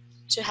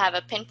 to have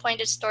a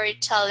pinpointed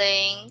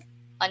storytelling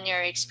on your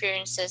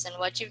experiences and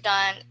what you've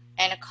done,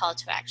 and a call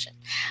to action.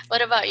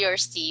 What about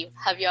yours, Steve?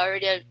 Have you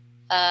already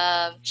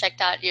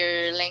checked out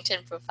your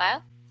LinkedIn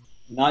profile?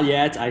 Not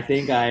yet. I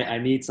think I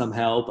need some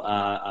help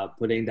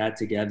putting that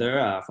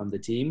together from the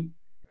team.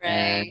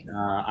 Right. And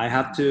I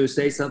have to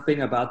say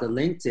something about the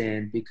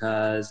LinkedIn,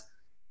 because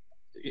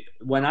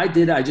when I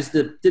did it, I just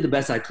did the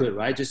best I could,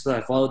 right? Just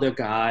like follow their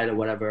guide or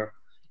whatever.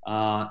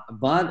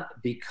 But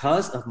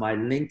because of my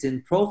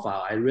LinkedIn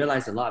profile, I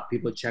realized a lot of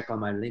people check on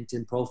my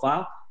LinkedIn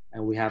profile,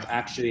 and we have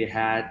actually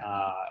had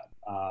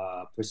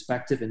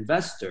prospective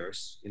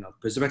investors,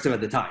 prospective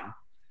at the time,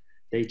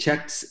 they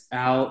checked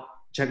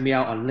me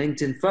out on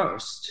LinkedIn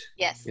first,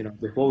 Yes.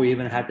 Before we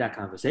even had that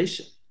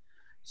conversation.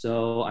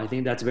 So I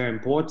think that's very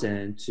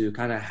important to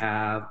kind of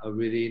have a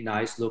really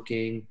nice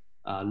looking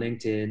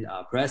LinkedIn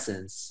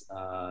presence.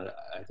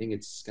 I think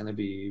it's going to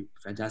be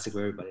fantastic for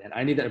everybody. And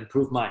I need to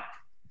improve mine.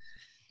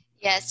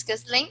 Yes,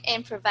 because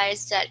LinkedIn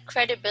provides that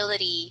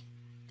credibility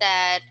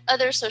that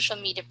other social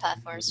media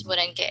platforms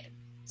wouldn't give.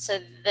 So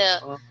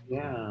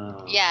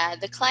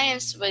the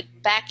clients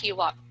would back you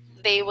up.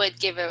 They would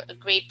give a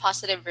great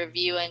positive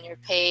review on your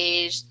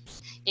page.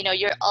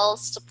 You're all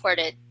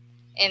supported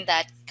in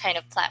that kind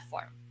of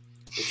platform.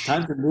 It's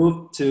time to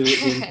move to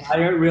the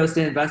entire real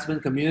estate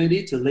investment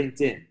community to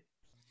LinkedIn.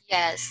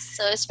 Yes,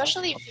 so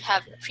especially if you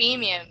have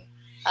premium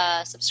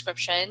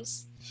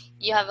subscriptions,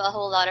 you have a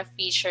whole lot of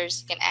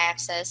features you can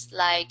access.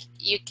 Like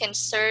you can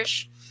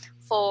search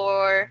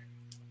for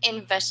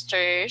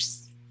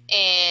investors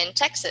in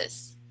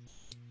Texas.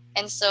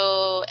 And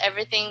so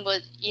everything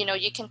would,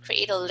 you can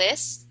create a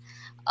list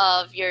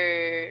of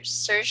your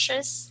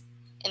searches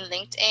in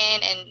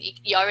LinkedIn, and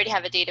you already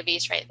have a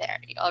database right there.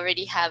 You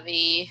already have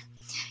a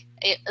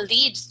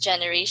leads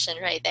generation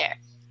right there.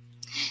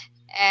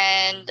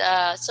 And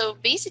so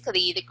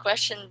basically the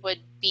question would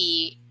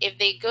be, if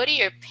they go to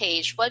your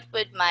page, what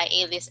would my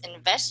alias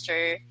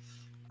investor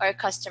or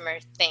customer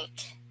think?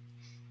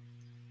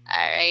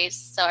 All right,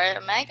 so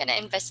am I going to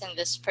invest in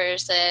this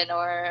person,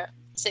 or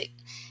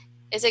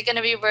is it going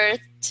to be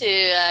worth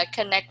to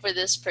connect with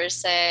this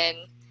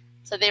person?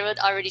 So they would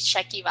already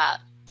check you out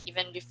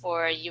even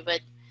before you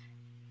would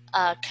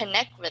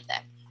connect with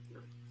them.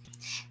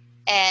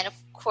 And of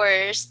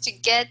course, to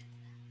get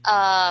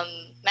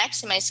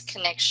maximize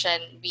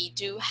connection, we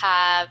do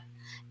have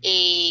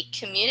a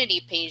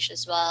community page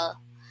as well,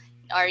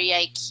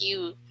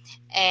 REIQ,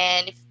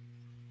 and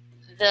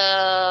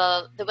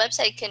the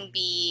website can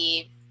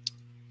be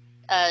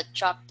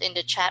dropped in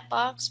the chat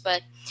box,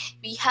 but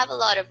we have a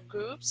lot of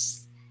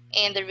groups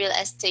in the real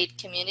estate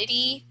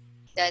community.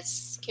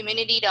 That's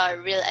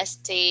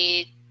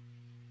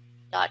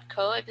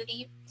community.realestate.co, I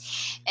believe.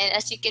 And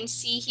as you can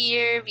see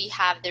here, we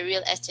have the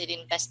Real Estate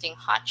Investing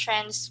Hot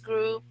Trends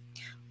group.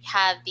 We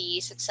have the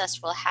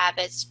Successful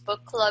Habits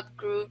Book Club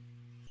group.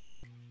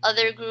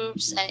 Other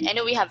groups, I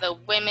know we have a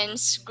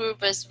women's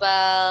group as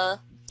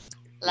well.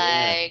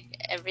 Like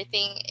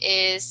everything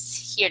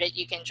is here that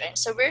you can join.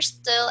 So we're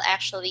still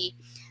actually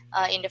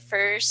in the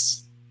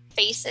first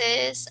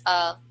phases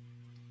of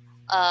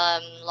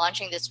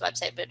launching this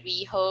website, but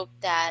we hope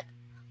that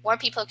more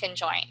people can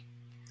join.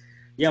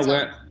 Yeah,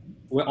 so,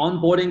 we're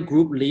onboarding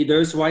group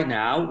leaders right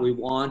now. We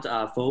want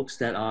folks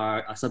that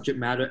are subject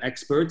matter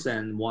experts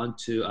and want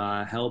to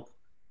help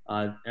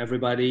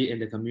everybody in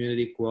the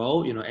community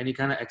grow. You know, any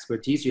kind of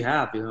expertise you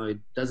have. You know, it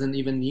doesn't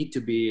even need to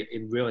be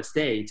in real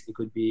estate. It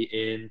could be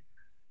in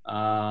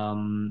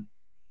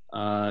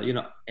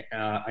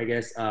I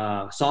guess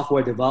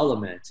software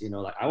development. You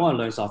know, like I want to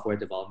learn software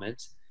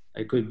development.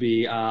 It could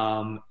be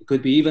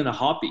even a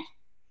hobby.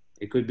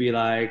 It could be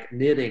like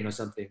knitting or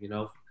something. You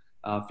know,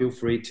 feel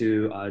free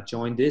to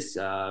join this.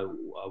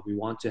 We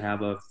want to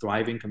have a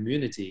thriving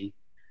community.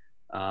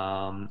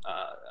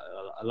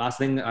 Last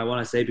thing I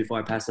want to say before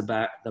I pass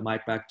the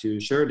mic back to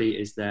Shirley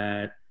is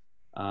that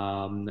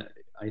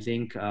I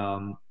think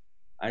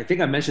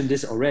I mentioned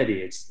this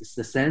already. It's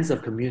the sense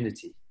of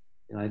community.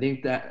 And I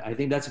think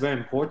that's very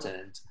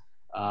important.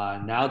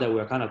 Now that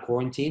we're kind of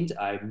quarantined,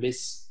 I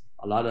miss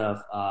a lot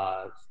of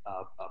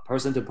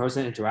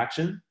person-to-person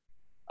interaction.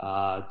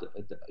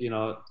 You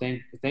know,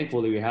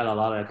 thankfully we had a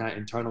lot of kind of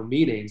internal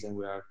meetings and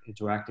we're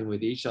interacting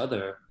with each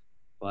other.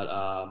 But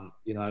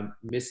you know, I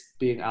miss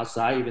being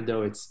outside, even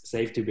though it's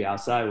safe to be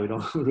outside. We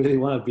don't really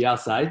want to be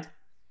outside.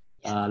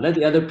 Let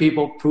the other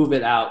people prove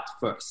it out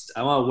first.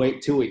 I want to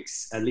wait 2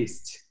 weeks at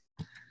least.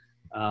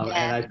 And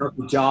I talked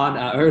to John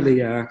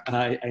earlier,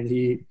 and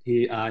he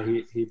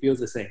feels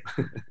the same.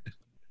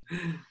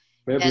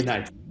 Very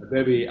nice,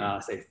 very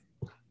safe.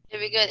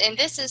 Very good. And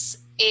this is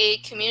a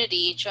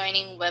community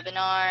joining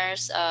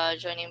webinars,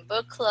 joining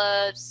book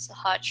clubs,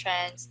 hot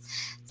trends.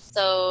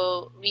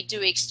 So we do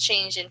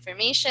exchange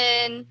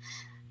information.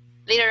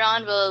 Later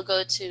on, we'll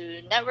go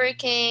to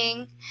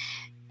networking.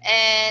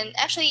 And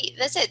actually,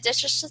 that's it.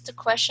 That's just a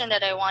question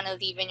that I want to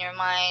leave in your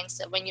mind.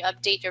 So when you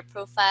update your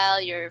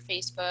profile, your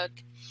Facebook,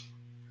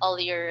 all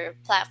your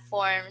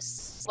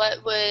platforms,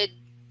 what would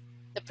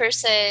the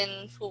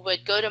person who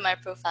would go to my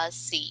profile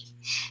see?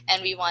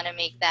 And we want to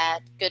make that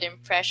good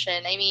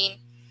impression. I mean,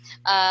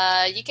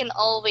 you can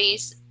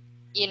always,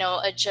 you know,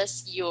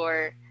 adjust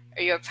your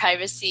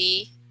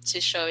privacy to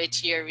show it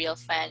to your real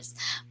fans,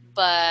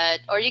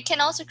 or you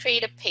can also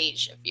create a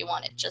page if you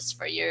want it just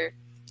for your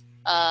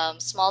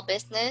small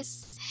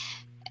business,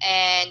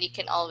 and you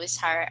can always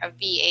hire a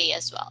VA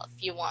as well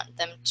if you want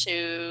them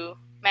to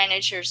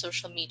manage your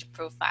social media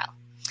profile.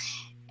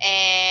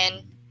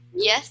 And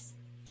yes,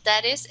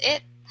 that is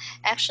it.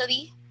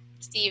 Actually,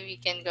 Steve, you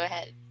can go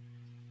ahead.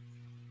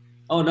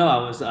 Oh no,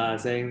 I was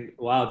saying,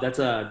 wow, that's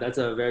a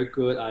very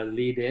good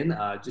lead in.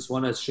 Just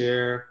want to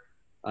share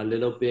a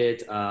little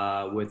bit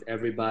with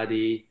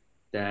everybody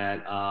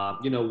that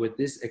you know, with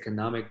this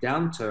economic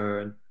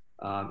downturn,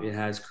 it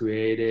has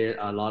created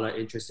a lot of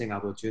interesting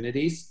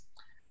opportunities.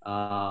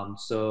 One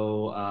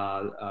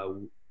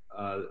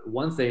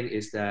thing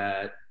is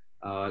that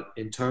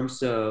in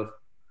terms of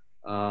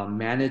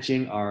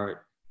managing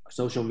our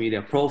social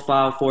media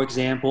profile, for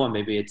example, and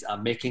maybe it's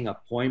making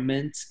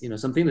appointments, you know,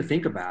 something to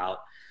think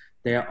about.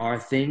 There are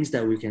things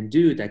that we can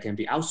do that can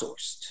be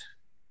outsourced.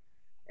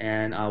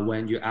 And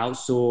when you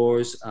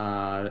outsource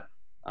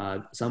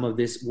some of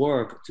this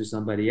work to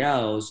somebody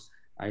else,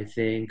 I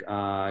think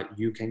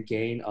you can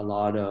gain a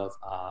lot of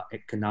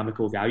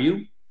economical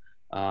value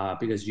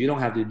because you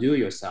don't have to do it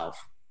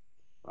yourself,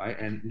 right?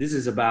 And this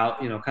is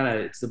about, you know,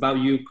 it's about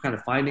you kind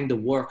of finding the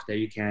work that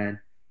you can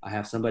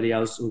have somebody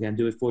else who can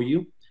do it for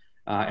you.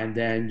 And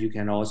then you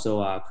can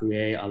also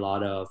create a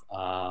lot of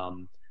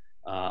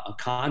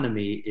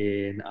economy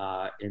in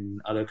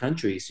other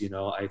countries. You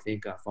know, I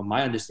think from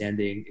my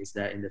understanding is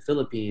that in the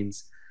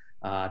Philippines,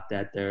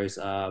 that there's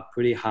a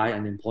pretty high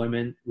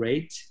unemployment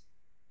rate.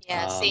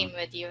 Yeah, same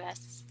with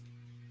US.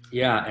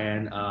 Yeah,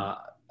 and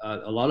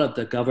a lot of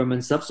the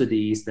government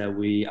subsidies that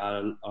we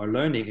are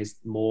learning is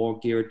more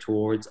geared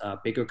towards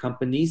bigger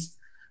companies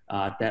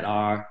that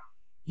are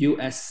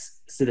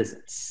US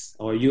citizens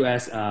or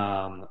US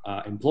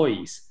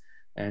employees.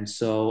 And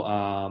so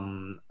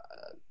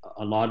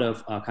a lot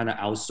of kind of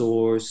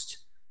outsourced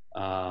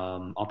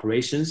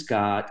operations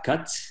got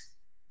cut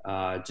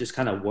just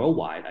kind of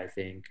worldwide, I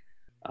think.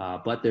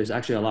 But there's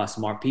actually a lot of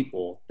smart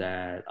people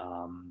that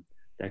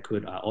that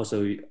could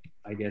also,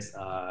 I guess,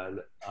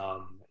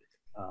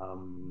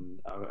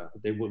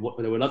 they would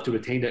love to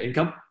retain their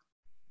income.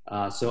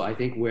 So I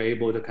think we're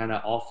able to kind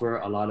of offer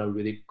a lot of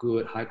really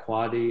good, high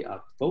quality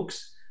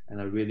folks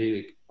and a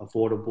really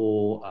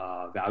affordable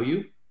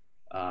value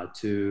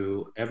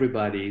to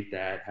everybody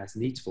that has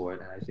needs for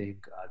it. And I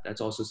think that's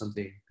also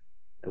something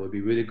that would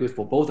be really good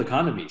for both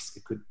economies.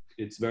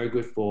 It's very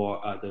good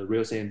for the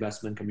real estate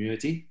investment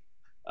community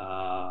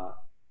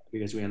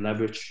because we can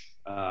leverage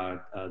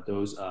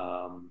those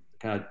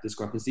kind of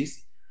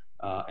discrepancies,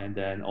 and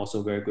then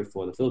also very good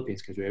for the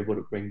Philippines because we're able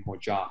to bring more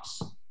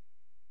jobs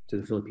to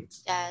the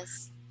Philippines.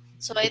 Yes.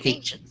 So I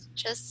think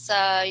just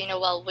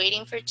while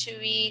waiting for 2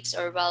 weeks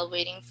or while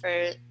waiting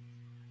for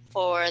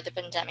the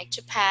pandemic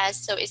to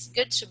pass, so it's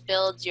good to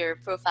build your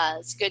profile.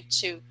 It's good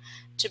to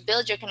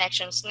build your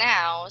connections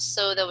now,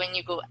 so that when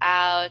you go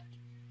out,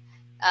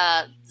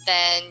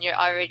 then you're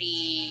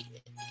already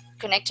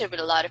connected with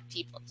a lot of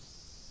people.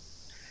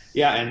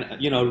 Yeah,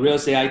 and Real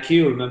Estate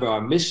IQ, remember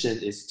our mission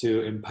is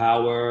to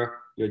empower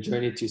your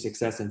journey to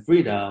success and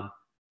freedom.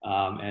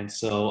 And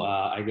so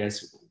I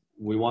guess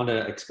we want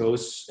to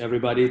expose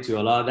everybody to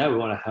a lot of that. We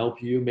want to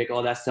help you make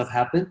all that stuff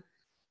happen,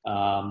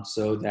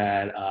 so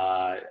that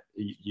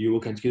you will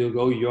continue to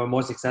go. You're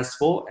more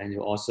successful, and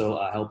you'll also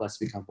help us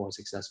become more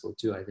successful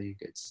too. I think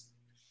it's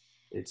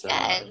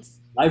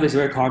life is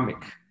very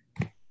karmic.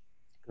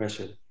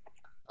 Question.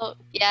 Oh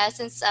yeah,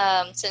 since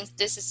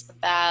this is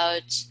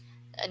about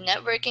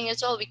networking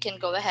as well, we can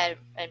go ahead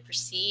and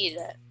proceed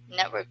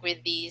network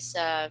with these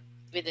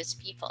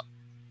people.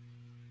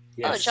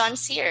 Yes. Oh,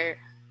 John's here.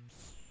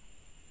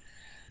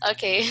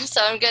 Okay,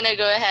 so I'm gonna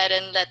go ahead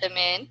and let them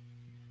in.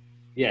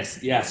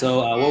 Yes, yeah. So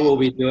what we'll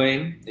be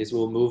doing is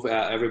we'll move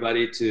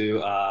everybody to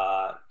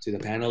the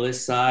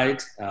panelist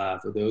side.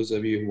 For those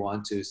of you who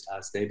want to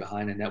stay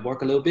behind and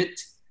network a little bit,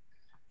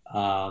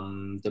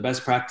 the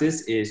best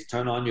practice is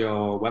turn on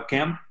your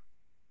webcam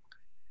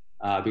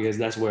because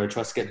that's where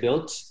trust get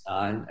built,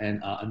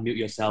 and unmute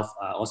yourself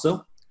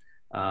also.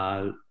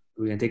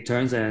 We can take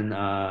turns and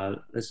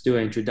let's do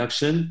an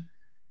introduction.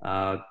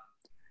 I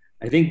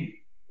think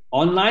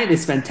online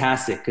is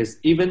fantastic because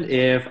even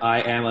if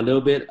I am a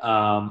little bit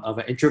of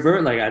an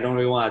introvert, like I don't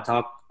really want to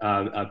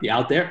talk, be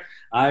out there,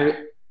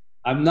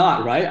 I'm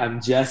not, right?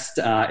 I'm just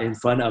in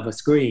front of a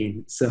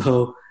screen.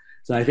 So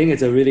I think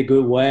it's a really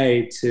good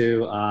way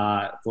to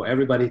for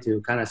everybody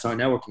to kind of start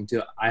networking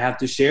too. I have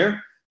to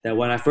share that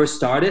when I first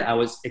started, I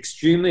was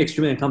extremely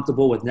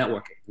uncomfortable with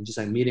networking and just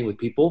like meeting with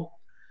people.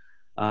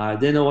 I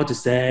didn't know what to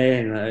say,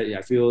 and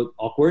I feel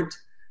awkward.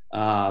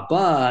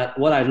 But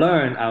what I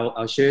learned,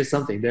 I'll share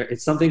something.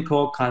 It's something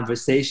called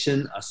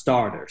conversation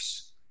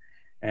starters.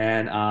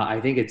 And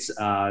I think it's,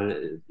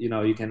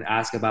 you can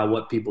ask about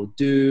what people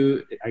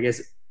do. I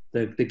guess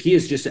the key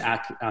is just to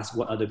ask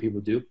what other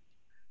people do.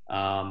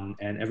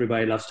 And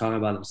everybody loves talking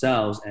about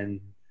themselves.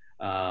 And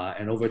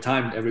over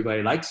time,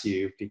 everybody likes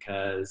you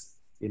because,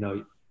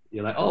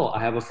 you're like, oh, I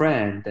have a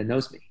friend that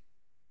knows me.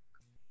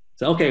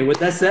 So, okay, with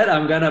that said,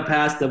 I'm going to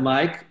pass the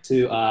mic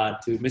to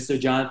Mr.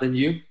 Jonathan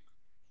Yu.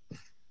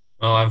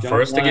 Oh, I'm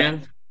first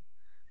again?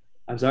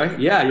 I'm sorry?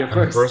 Yeah, you're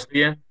first. First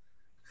again?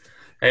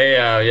 Hey,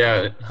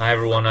 yeah. Hi,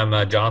 everyone.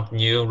 I'm Jonathan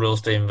Yu, real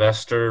estate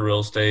investor, real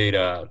estate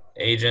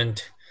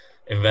agent,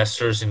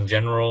 investors in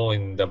general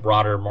in the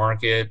broader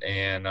market.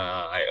 And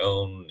I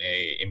own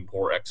a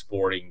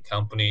import-exporting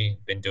company.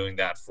 Been doing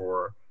that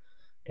for,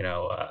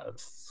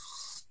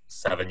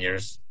 7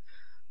 years.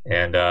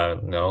 And,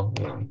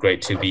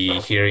 great to be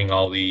hearing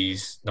all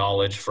these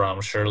knowledge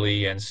from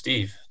Shirley and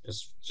Steve.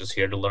 Just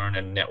here to learn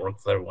and network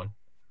with everyone.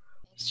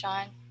 Thanks,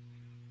 John.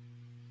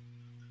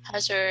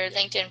 How's your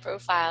LinkedIn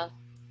profile?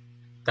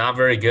 Not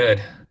very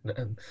good.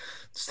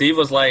 Steve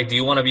was like, do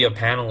you want to be a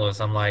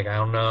panelist? I'm like, I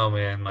don't know,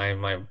 man.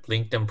 My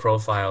LinkedIn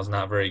profile is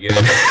not very good.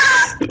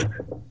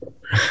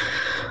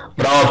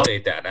 But I'll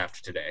update that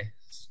after today.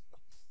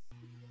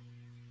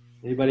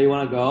 Anybody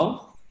want to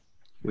go?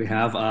 We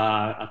have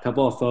a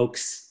couple of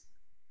folks.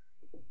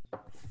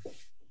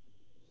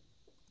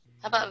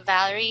 How about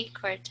Valerie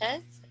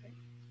Cortez?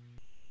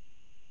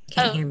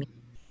 Can you hear me?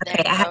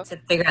 Okay, I have to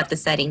figure out the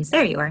settings.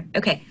 There you are.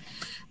 Okay.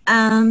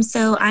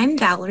 So I'm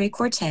Valerie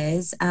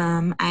Cortez.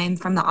 I'm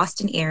from the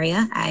Austin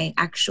area. I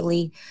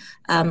actually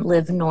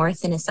live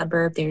north in a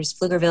suburb. There's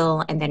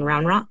Pflugerville and then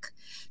Round Rock.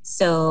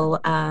 So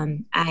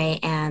I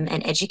am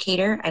an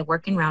educator. I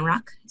work in Round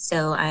Rock.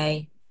 So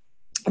I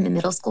am a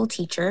middle school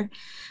teacher.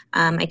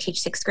 I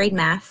teach 6th grade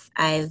math.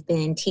 I've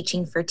been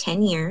teaching for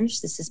 10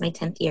 years. This is my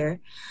 10th year.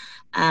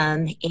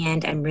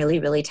 And I'm really,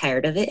 really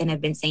tired of it. And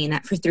I've been saying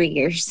that for 3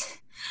 years.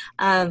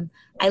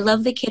 I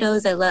love the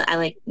kiddos.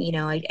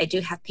 I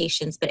do have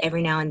patience, but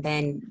every now and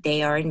then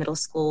they are in middle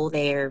school.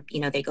 They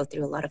go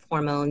through a lot of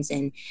hormones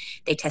and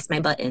they test my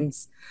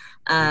buttons.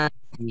 I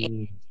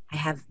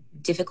have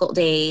difficult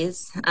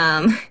days.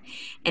 And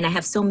I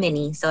have so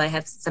many. So I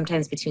have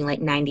sometimes between like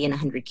 90 and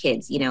 100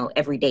 kids,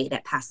 every day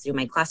that pass through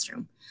my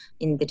classroom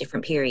in the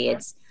different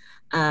periods.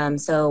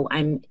 So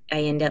I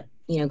end up,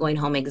 going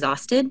home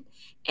exhausted,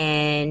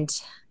 and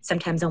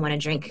sometimes I want to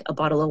drink a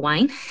bottle of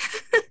wine.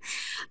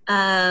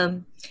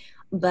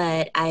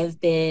 But I've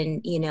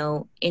been,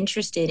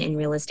 interested in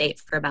real estate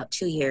for about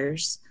 2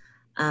 years.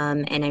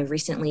 And I've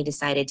recently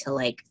decided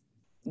to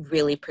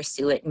really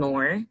pursue it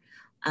more,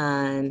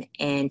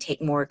 and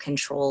take more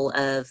control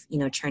of,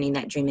 turning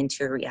that dream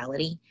into a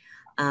reality.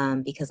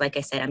 Because like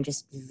I said, I'm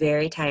just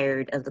very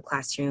tired of the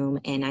classroom,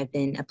 and I've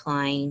been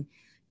applying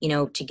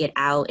to get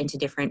out into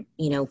different,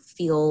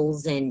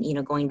 fields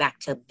and, going back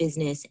to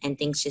business, and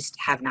things just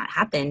have not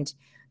happened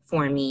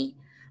for me.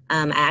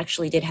 I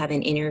actually did have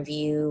an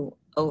interview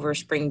over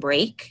spring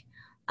break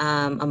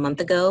a month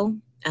ago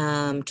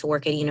to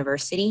work at a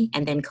university,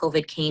 and then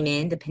COVID came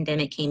in, the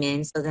pandemic came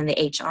in. So then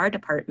the HR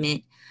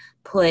department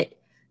put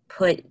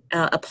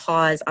a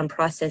pause on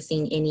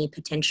processing any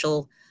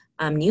potential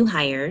new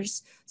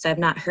hires. So I've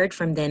not heard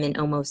from them in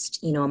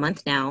almost, a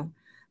month now.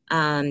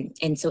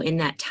 And so in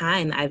that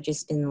time, I've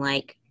just been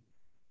like,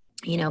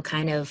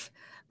 kind of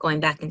going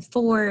back and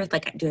forth.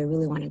 Like, do I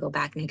really want to go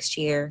back next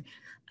year?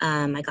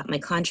 I got my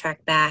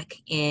contract back,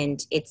 and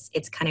it's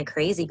kind of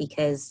crazy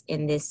because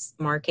in this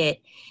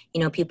market,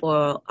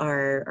 people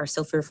are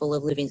so fearful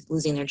of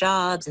losing their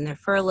jobs and their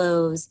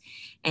furloughs.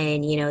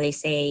 And, they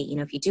say,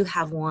 if you do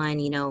have one,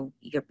 you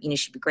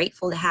should be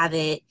grateful to have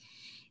it.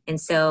 And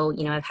so,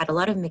 I've had a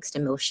lot of mixed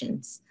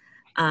emotions,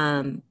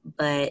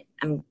 but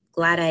I'm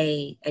glad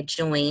I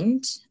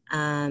joined,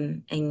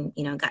 and,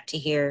 got to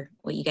hear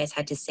what you guys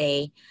had to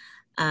say.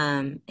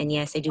 And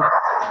yes, I do,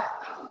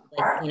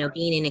 like,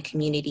 being in a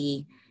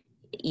community,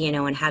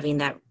 and having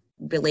that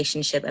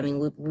relationship. I mean,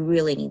 we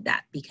really need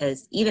that,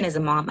 because even as a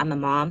mom, I'm a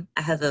mom,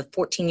 I have a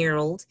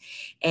 14-year-old,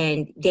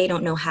 and they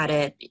don't know how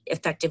to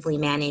effectively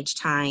manage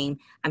time.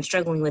 I'm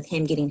struggling with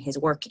him getting his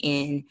work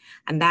in.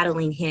 I'm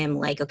battling him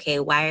like, okay,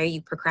 why are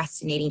you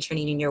procrastinating,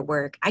 turning in your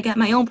work? I got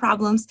my own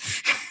problems.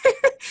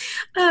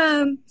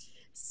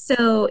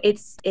 So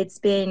it's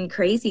been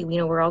crazy.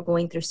 We're all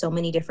going through so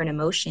many different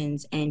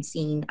emotions and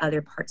seeing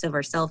other parts of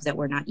ourselves that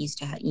we're not used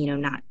to,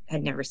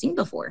 had never seen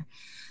before.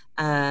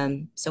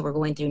 So we're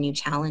going through new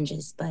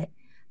challenges, but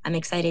I'm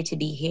excited to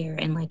be here.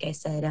 And like I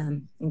said,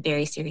 I'm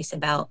very serious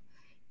about,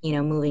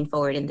 moving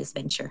forward in this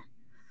venture.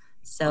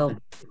 So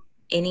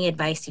any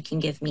advice you can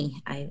give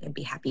me, I'd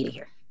be happy to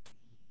hear.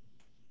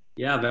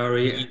 Yeah,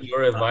 Valerie.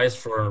 Your advice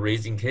for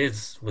raising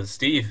kids with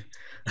Steve.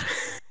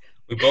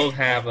 We both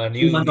have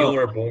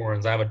newer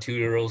borns. I have a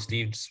 2-year-old.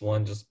 Steve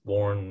just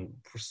born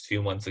a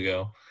few months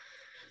ago.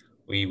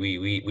 We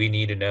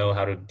need to know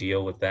how to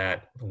deal with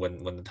that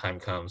when the time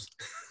comes.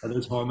 Are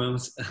those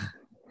hormones?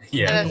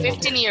 Yeah. I have a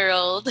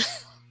 15-year-old.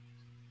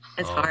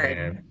 It's hard.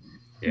 Man.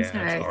 Yeah, it's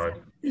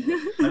hard.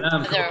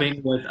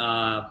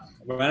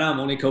 Right now I'm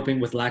only coping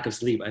with lack of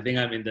sleep. I think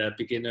I'm in the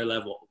beginner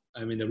level.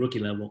 I'm in the rookie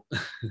level.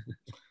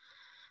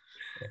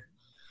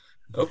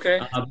 Okay.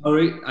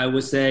 I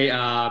would say,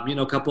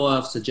 a couple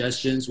of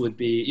suggestions would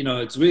be,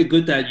 it's really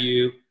good that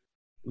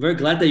very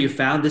glad that you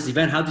found this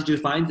event. How did you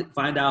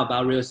find out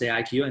about Real Estate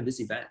IQ and this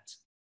event?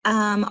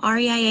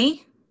 REIA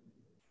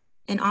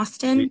in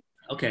Austin.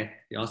 Okay,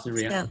 the Austin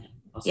REIA. So,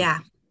 awesome. Yeah.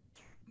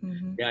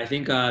 Mm-hmm. Yeah, I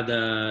think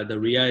the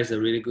REIA is a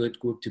really good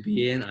group to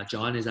be in.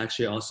 John is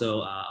actually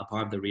also a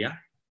part of the REIA.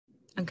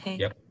 Okay.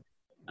 Yep.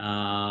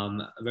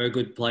 A very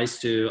good place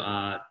to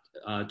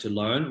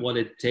learn what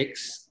it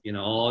takes.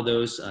 All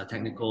those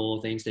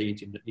technical things that you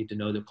need to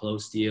know to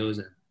close deals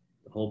and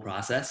the whole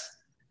process.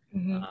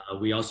 Mm-hmm.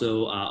 We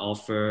also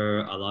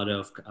offer a lot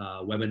of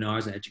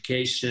webinars and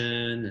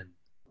education,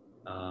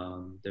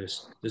 and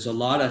there's a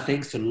lot of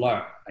things to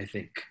learn, I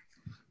think.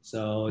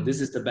 So this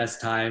is the best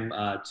time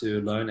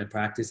to learn and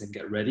practice and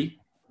get ready,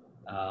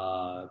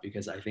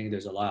 because I think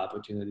there's a lot of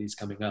opportunities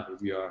coming up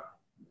if you're,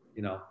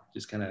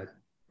 just kind of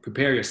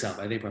prepare yourself.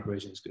 I think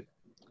preparation is good.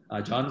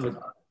 John,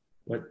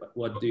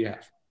 what do you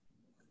have?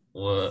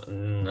 Well,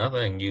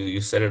 nothing.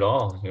 You said it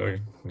all. You're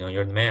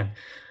the man.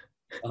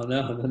 Oh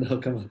no,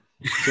 come on.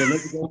 So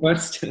let's go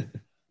first.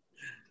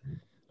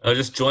 I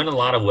just joined a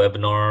lot of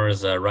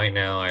webinars. Right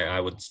now,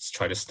 I would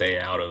try to stay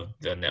out of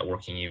the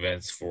networking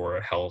events for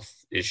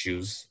health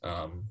issues.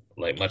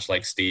 Much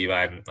like Steve,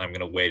 I'm going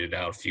to wait it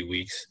out a few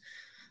weeks.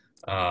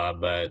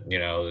 But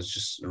it's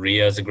just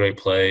REIA is a great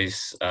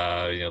place.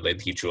 They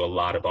teach you a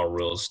lot about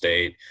real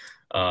estate.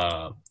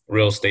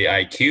 Real Estate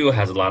IQ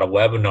has a lot of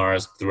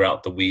webinars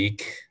throughout the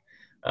week.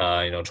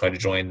 Try to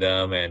join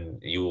them,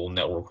 and you will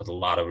network with a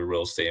lot of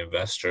real estate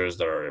investors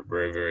that are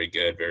very, very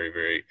good, very,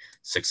 very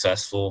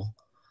successful.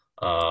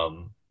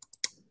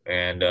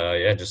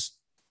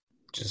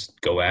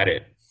 Just go at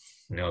it.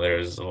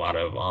 There's a lot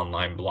of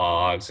online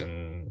blogs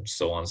and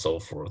so on and so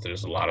forth.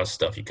 There's a lot of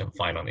stuff you can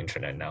find on the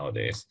internet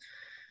nowadays.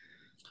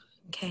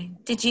 Okay.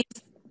 Did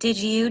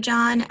you,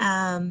 John,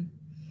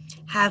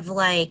 have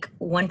like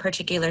one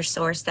particular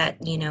source that,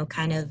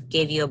 kind of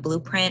gave you a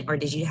blueprint, or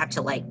did you have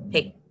to like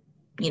pick,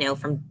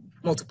 from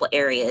multiple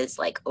areas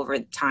like over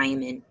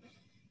time and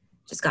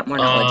just got more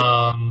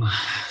knowledge?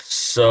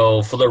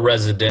 So for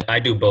the I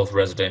do both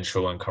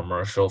residential and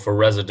commercial. For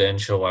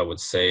residential, I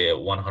would say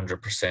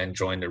 100%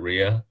 join the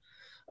REIA.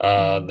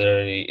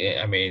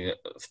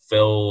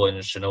 Phil and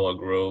Shanoa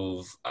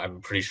Grove, I'm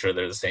pretty sure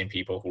they're the same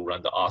people who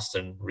run the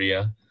Austin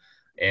REIA.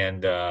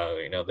 And,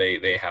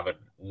 they have a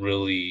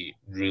really,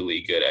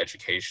 really good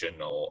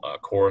educational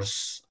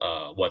course,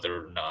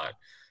 whether or not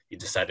you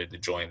decided to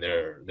join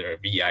their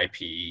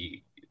VIP,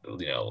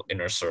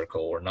 inner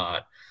circle or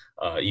not.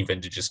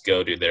 Even to just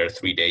go to their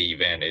 3-day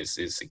event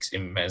is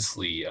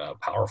immensely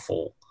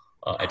powerful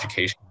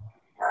education.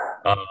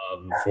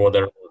 For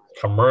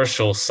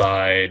commercial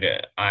side,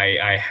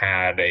 I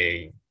had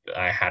a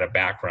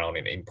background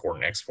in import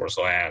and export,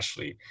 so I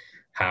actually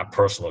have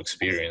personal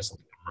experience in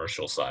the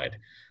commercial side.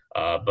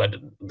 But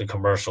the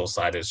commercial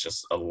side is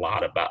just a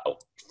lot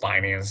about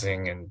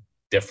financing and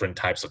different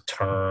types of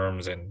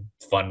terms and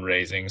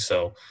fundraising.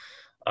 So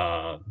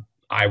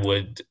I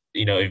would,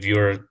 if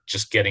you're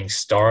just getting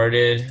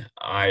started,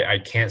 I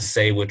can't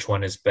say which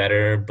one is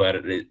better, but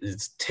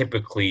it's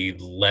typically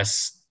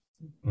less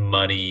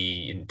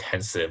money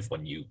intensive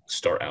when you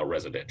start out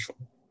residential,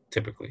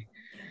 typically.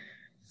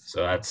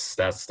 So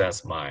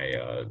that's my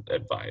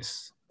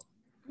advice.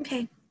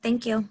 Okay,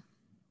 thank you.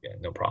 Yeah,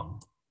 no problem.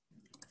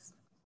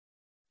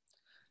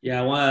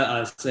 Yeah, I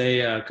want to say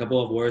a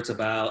couple of words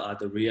about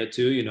the RIA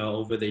too.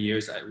 Over the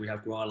years, we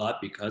have grown a lot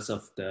because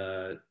of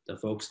the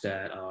folks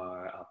that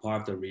are a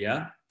part of the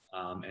RIA,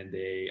 and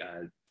they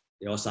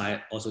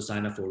also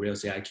sign up for Real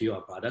Estate IQ,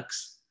 our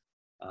products.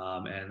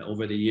 And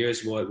over the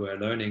years, what we're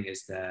learning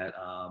is that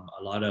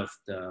a lot of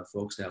the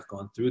folks that have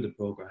gone through the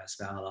program has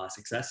found a lot of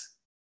success.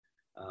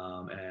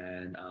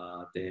 And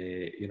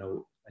they,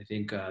 I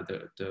think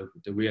the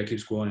RIA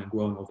keeps growing and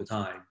growing over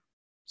time.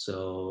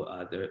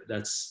 So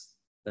that's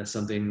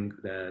something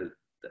that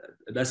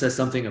says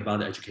something about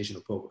the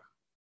educational program,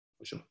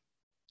 for sure.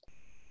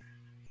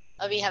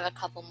 We have a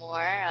couple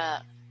more.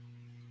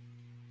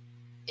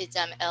 It's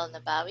El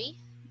Nabawi.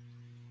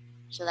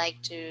 Would you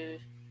like to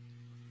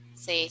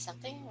say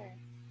something?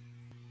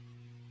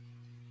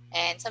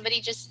 And somebody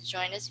just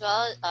joined as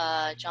well,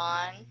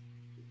 John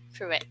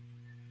Pruitt.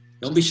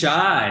 Don't be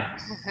shy.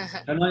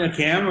 Turn on your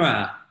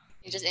camera.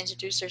 You just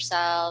introduce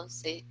yourself,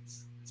 say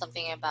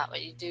something about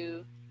what you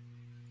do.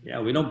 Yeah,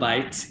 we don't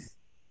bite.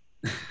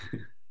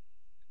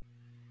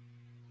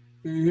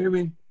 Can you hear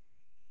me?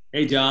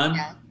 Hey, John.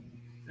 Yeah.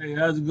 Hey,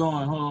 how's it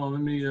going? Hold on,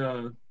 let me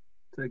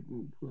put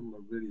my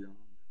video on.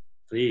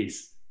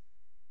 Please.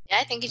 Yeah,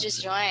 I think you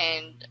just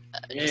joined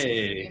just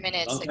a few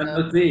minutes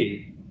ago.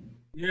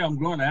 Yeah, I'm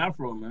growing an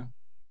afro, man.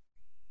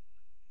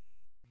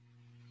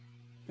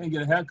 Can't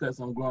get a haircut,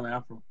 so I'm growing an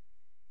afro.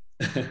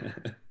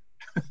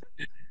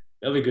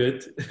 That'll be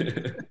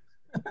good.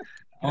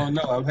 Oh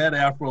no, I've had an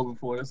afro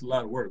before. That's a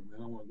lot of work, man.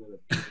 I don't want to do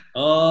that.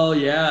 Oh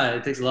yeah,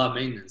 it takes a lot of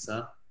maintenance,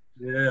 huh?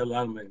 Yeah, a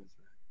lot of maintenance.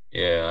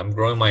 Yeah, I'm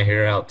growing my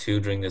hair out too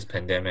during this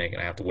pandemic,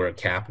 and I have to wear a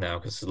cap now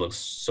because it looks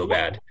so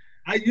bad.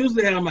 I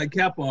usually have my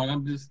cap on.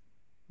 I'm just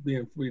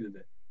being free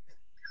today.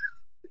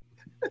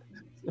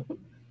 So,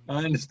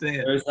 I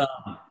understand.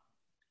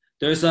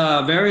 There's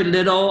a very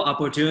little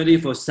opportunity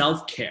for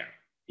self-care.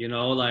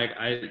 Like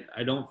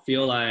I don't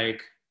feel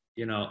like,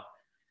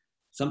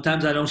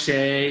 sometimes I don't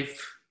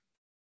shave.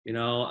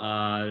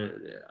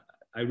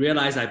 I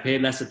realize I pay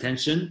less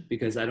attention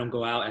because I don't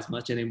go out as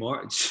much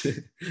anymore.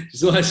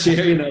 Just want to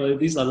share,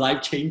 these are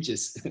life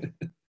changes.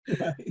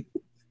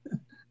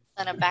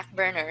 On a back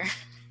burner.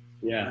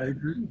 Yeah. I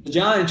agree.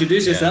 John,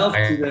 introduce yourself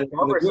to the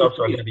barbershops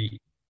are going to be.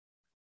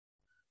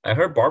 I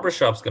heard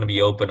barbershop's going to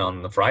be open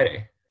on the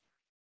Friday.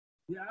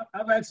 Yeah,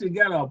 I've actually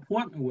got an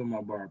appointment with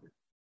my barber.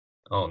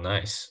 Oh,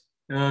 nice.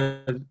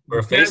 For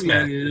a face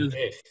mask.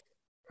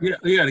 Yeah.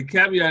 The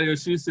caveat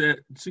is she said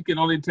she's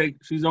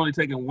only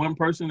taking one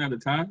person at a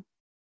time.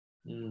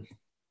 Mm.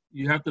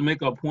 You have to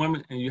make an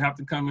appointment and you have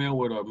to come in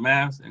with a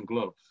mask and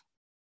gloves.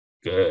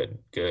 Good.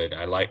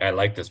 I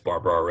like this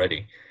barber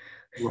already.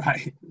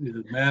 Right.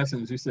 The mask,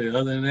 and she said,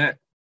 other than that,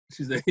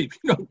 she said, if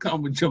you don't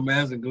come with your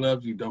mask and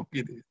gloves, you don't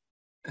get it.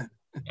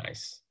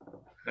 Nice.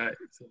 Right.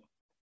 So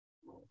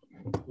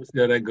we'll see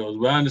how that goes.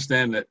 But I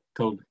understand that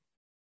totally.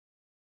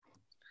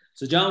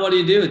 So John, what do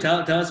you do?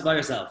 Tell us about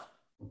yourself.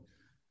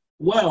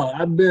 Well,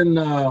 I've been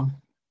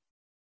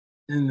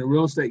in the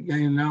real estate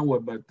game now,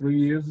 about 3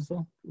 years or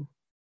so?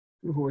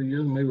 3 or 4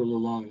 years, maybe a little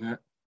longer than that.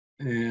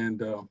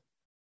 And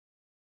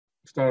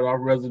started off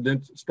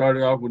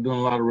with doing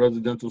a lot of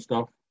residential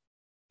stuff,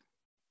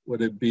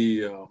 whether it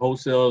be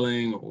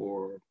wholesaling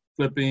or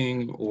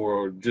flipping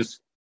or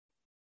just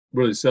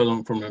really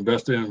selling from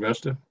investor to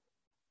investor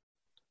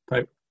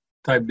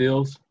type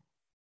deals.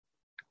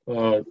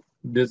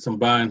 Did some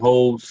buy and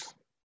holds,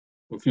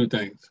 a few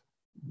things.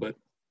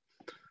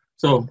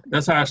 So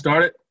that's how I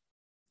started.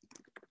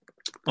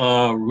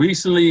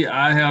 Recently,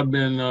 I have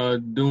been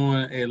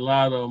doing a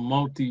lot of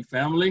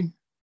multifamily,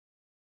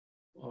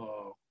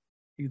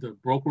 either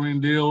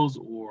brokering deals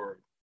or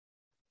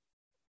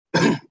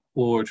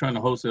trying to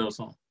wholesale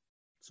something.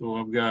 So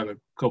I've got a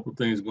couple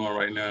things going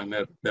right now in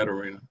that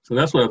arena. So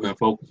that's what I've been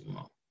focusing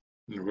on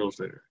in the real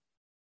estate area.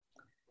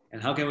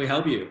 And how can we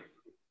help you?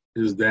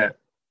 Is that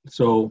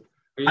so?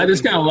 I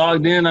just kind of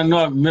logged in. I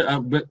know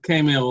I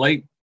came in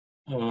late,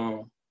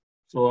 so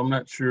I'm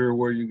not sure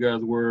where you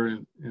guys were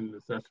in the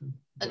session.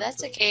 But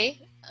that's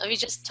okay. We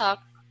just talk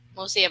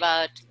mostly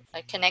about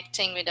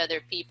connecting with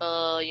other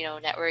people,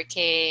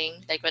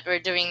 networking, like what we're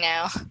doing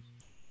now.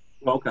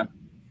 Okay.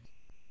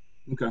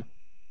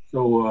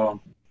 So,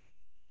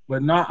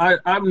 but no,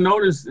 I've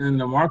noticed in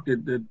the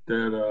market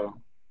that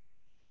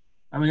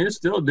I mean, it's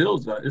still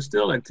deals out. It's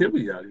still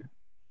activity out here.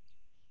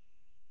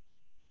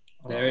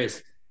 There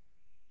is.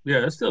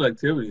 Yeah, it's still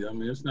activity. I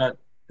mean,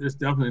 it's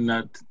definitely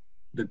not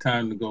the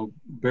time to go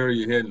bury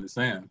your head in the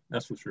sand.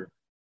 That's for sure.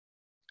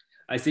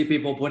 I see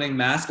people putting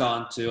masks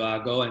on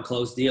to go and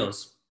close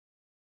deals.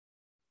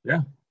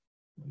 Yeah.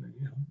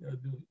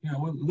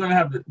 We're going to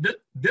have to,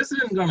 this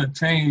isn't going to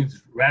change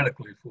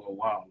radically for a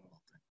while. I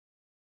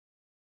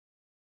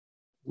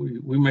don't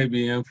think. We may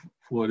be in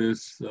for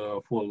this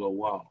for a little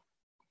while.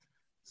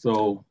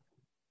 So,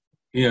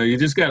 you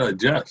just got to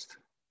adjust.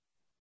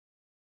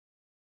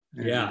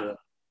 And, yeah.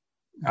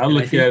 I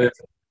look at it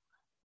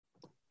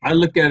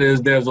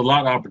as there's a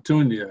lot of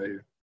opportunity out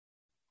here.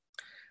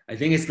 I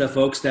think it's the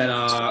folks that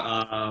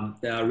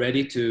are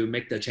ready to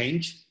make the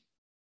change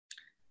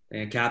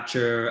and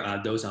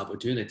capture those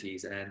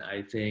opportunities. And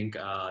I think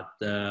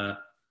the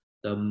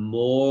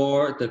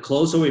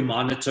closer we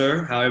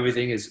monitor how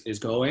everything is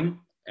going,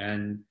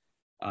 and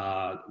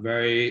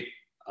very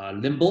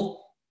limber,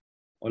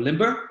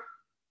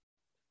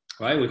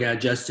 right? We can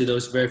adjust to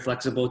those, very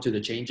flexible to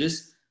the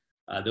changes.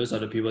 Those are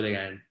the people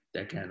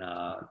that can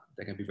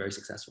be very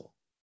successful.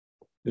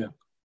 Yeah.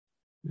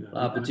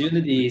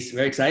 Opportunities,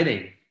 very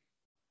exciting.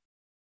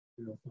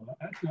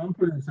 Actually, I'm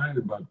pretty excited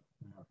about it.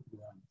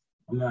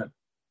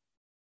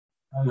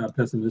 I'm not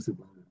pessimistic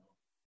about it.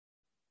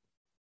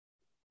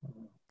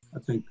 I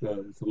think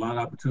there's a lot of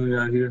opportunity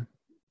out here.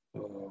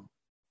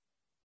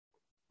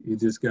 You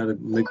just gotta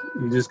make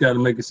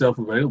yourself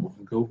available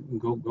and go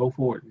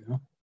for it.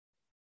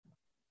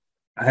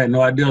 I had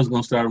no idea I was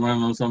gonna start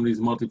running on some of these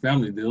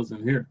multifamily deals,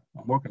 and here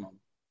I'm working on them.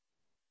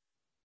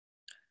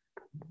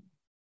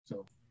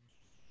 So.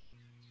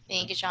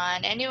 Thank you,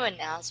 John. Anyone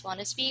else want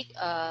to speak?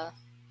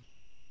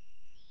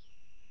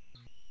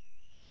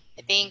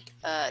 I think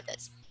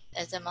that's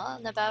Azamal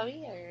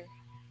Nabawi, or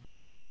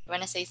you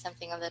want to say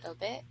something a little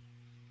bit?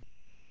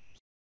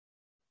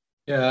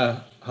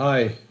 Yeah,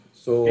 hi.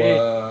 So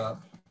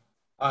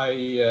Hey.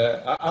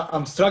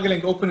 I'm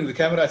struggling opening the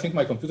camera. I think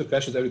my computer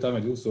crashes every time I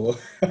do, so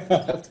I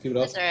have to keep it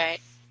up. That's all right.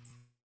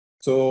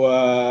 So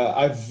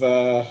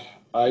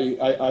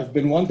I've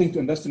been wanting to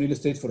invest in real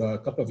estate for a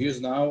couple of years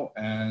now,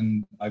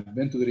 and I've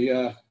been to the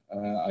RIA.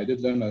 I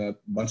did learn a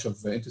bunch of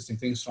interesting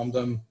things from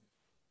them.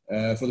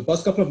 For the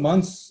past couple of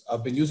months,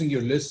 I've been using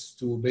your list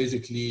to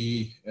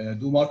basically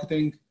do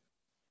marketing.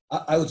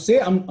 I would say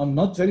I'm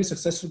not very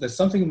successful. There's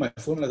something in my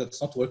phone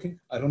that's not working.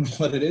 I don't know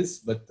what it is,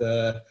 but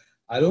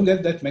I don't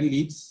get that many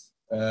leads.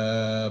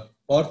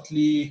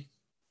 Partly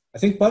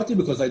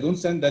because I don't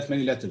send that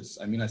many letters.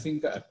 I mean, I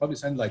think I probably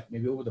send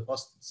maybe over the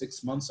past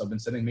 6 months, I've been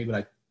sending maybe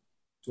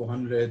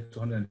 200,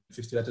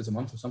 250 letters a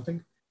month or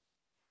something.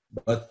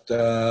 But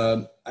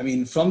I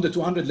mean, from the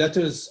 200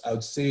 letters, I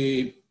would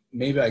say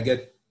maybe I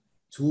get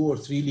 2 or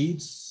 3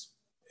 leads.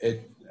 I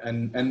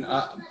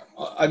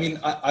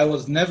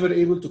was never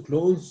able to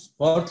close,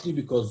 partly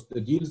because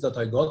the deals that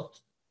I got,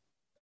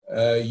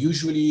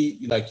 usually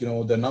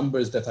the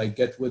numbers that I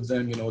get with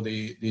them,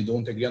 they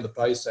don't agree on the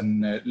price.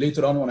 And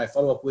later on, when I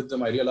follow up with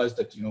them, I realized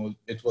that,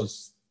 it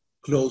was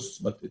close,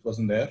 but it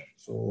wasn't there.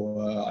 So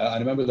I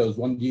remember there was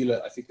one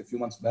deal, I think a few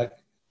months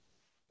back,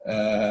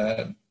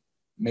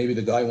 maybe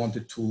the guy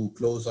wanted to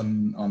close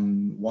on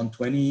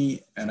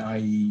 120, and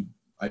I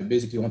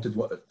basically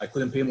I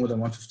couldn't pay more than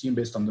 115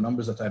 based on the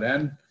numbers that I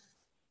ran.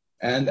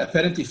 And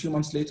apparently a few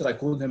months later, I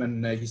called him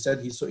and he said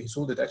he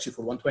sold it actually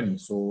for 120.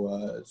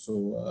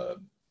 So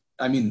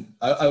I mean,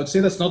 I would say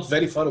that's not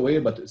very far away,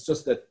 but it's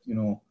just that,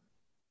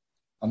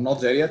 I'm not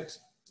there yet.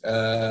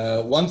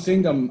 One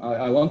thing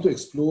I want to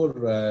explore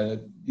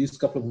these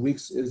couple of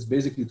weeks is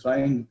basically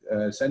trying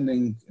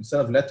sending,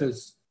 instead of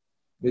letters,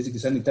 basically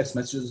sending text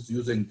messages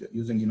using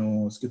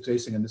skip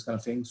tracing and this kind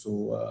of thing.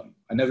 So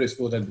I never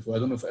explored that before. I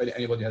don't know if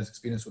anybody has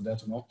experience with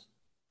that or not.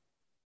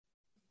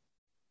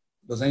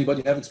 Does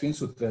anybody have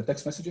experience with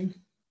text messaging?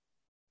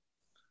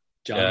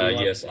 John,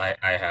 yes,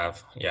 I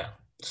have. Yeah.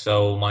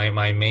 So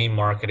my main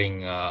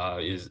marketing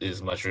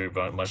is much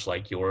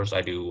like yours.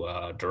 I do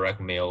direct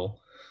mail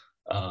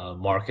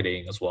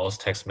marketing as well as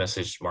text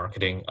message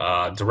marketing.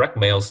 Direct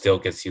mail still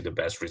gets you the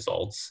best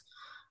results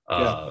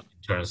in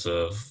terms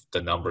of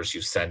the numbers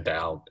you send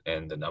out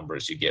and the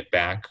numbers you get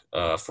back.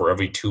 For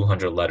every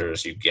 200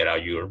 letters you get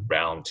out, you're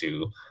bound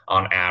to,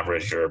 on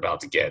average, you're about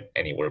to get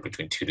anywhere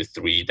between 2 to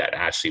 3 that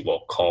actually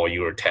will call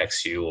you or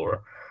text you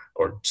or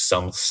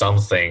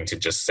something to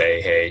just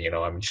say, hey,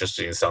 I'm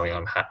interested in selling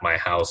on my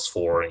house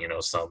for,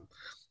 some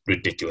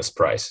ridiculous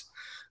price,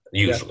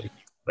 usually.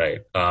 Right.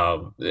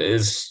 Don't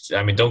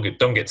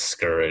get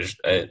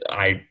discouraged.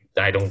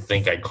 I don't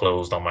think I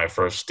closed on my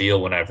first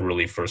deal when I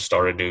really first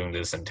started doing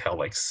this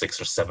until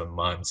 6 or 7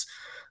 months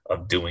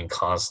of doing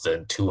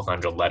constant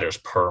 200 letters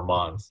per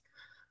month,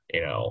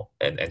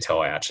 and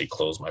until I actually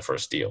closed my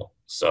first deal.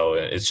 So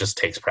it just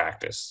takes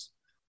practice.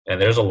 And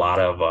there's a lot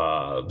of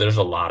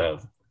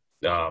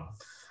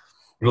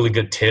really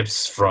good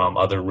tips from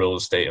other real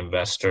estate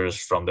investors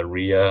from the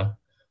RIA.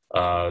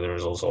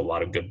 There's also a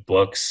lot of good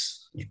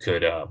books you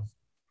could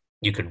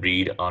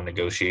read on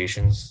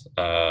negotiations.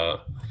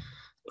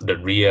 The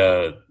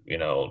RIA,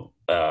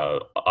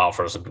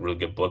 offers a really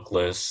good book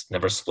list.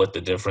 Never Split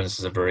the Difference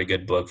is a very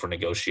good book for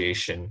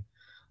negotiation.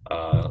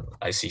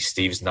 I see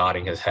Steve's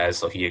nodding his head,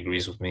 so he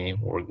agrees with me.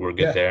 We're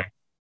good there.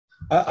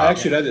 I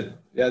actually read it.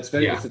 Yeah, it's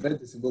a very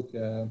decent book.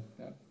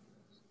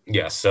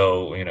 Yeah,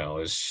 so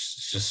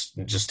it's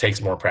just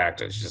takes more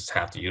practice. You just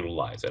have to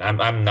utilize it.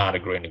 I'm not a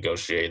great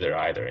negotiator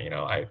either.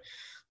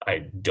 I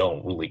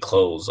don't really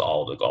close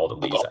all the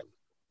leads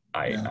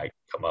I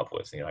come up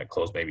with. I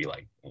close maybe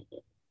like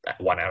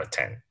 1 out of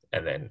 10,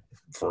 and then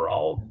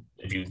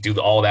if you do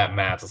all that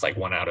math, it's like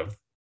 1 out of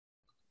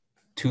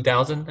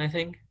 2,000, I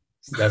think.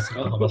 So that's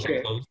how much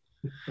I close.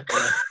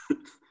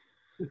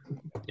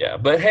 Yeah,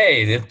 but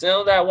hey, if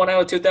that 1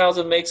 out of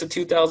 2,000 makes it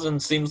 2,000,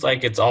 seems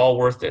like it's all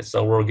worth it.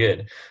 So we're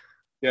good.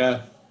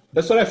 Yeah,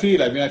 that's what I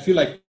feel. I mean, I feel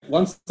like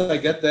once I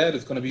get there,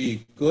 it's going to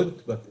be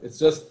good. But it's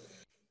just,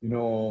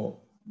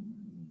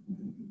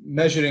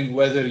 measuring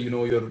whether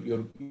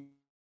you're.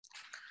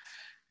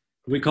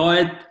 We call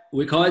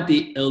it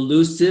the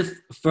elusive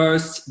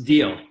first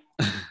deal.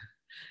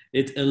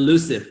 It's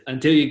elusive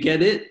until you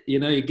get it.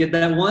 You get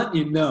that one,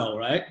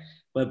 right?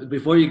 But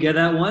before you get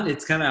that one,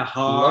 it's kind of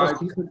hard.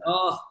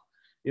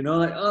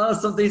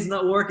 Something's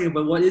not working.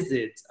 But what is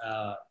it?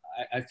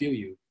 I feel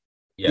you.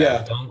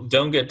 Yeah.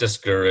 Don't get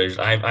discouraged.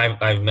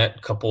 I've met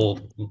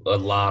a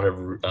lot of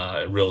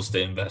real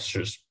estate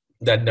investors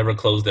that never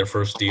closed their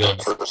first deal and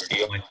 1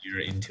 year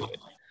into it.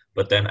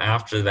 But then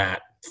after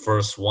that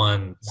first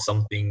one,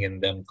 something in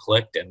them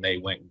clicked and they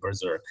went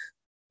berserk,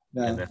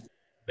 and then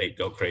they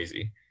go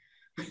crazy.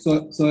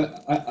 So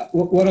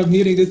what I'm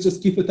hearing is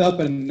just keep it up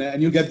and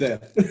you'll get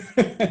there.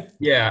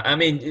 Yeah, I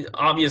mean,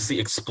 obviously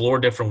explore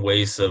different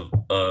ways of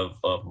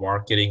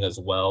marketing as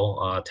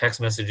well.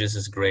 Text messages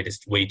is great.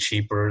 It's way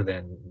cheaper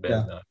than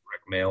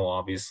direct mail,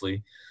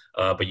 obviously.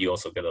 But you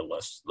also get a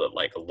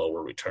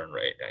lower return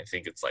rate. I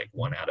think it's like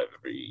 1 out of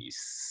every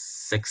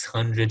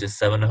 600 to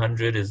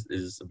 700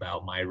 is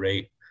about my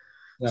rate.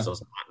 Yeah. So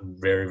it's not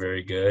very,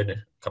 very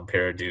good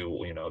compared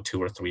to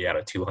 2 or 3 out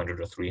of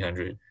 200 or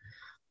 300.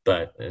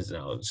 But it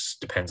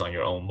just depends on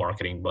your own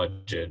marketing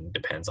budget and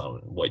depends on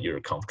what you're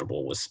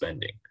comfortable with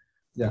spending.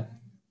 Yeah.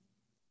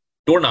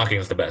 Door knocking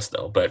is the best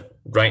though, but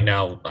right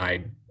now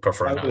I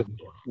prefer not.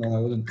 No, I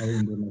wouldn't do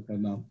that right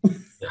now.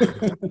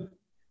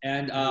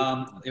 And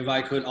if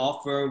I could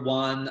offer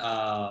one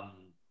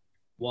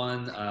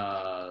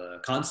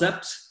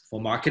concept for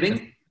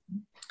marketing.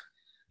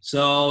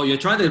 So you're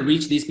trying to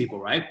reach these people,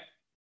 right?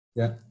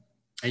 Yeah.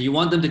 And you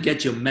want them to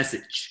get your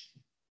message.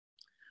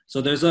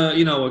 So there's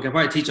we can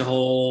probably teach a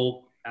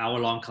whole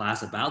hour-long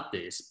class about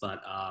this,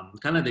 but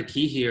kind of the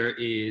key here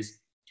is,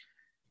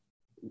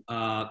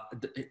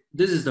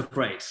 this is the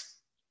phrase.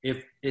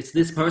 If it's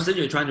this person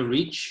you're trying to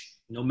reach,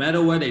 no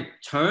matter where they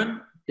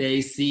turn, they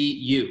see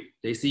you.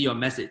 They see your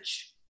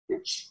message.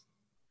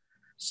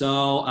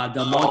 So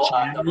the more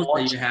channels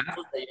that you have,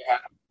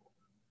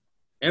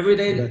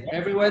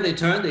 everywhere they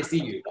turn, they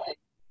see you.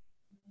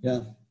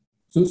 Yeah.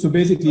 So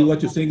basically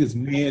what you're saying is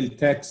mail,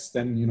 text,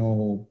 and,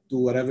 do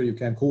whatever you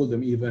can, call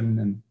them even.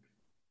 And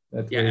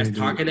that as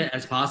targeted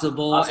as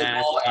possible.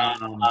 I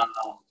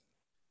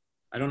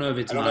don't know if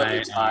it's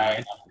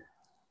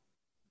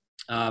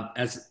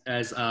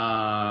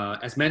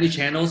as many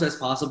channels as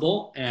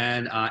possible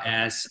and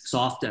as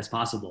soft as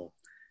possible.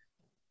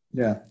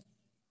 Yeah.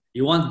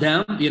 You want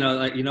them,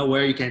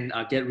 where you can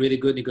get really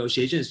good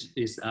negotiations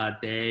is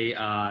they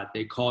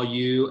call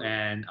you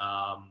and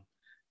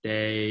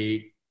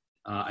they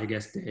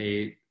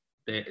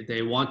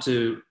want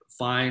to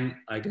find,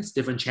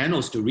 different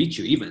channels to reach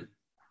you even.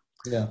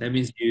 Yeah. That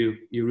means you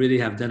really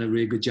have done a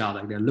really good job.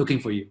 Like they're looking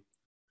for you.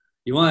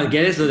 You want to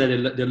get it so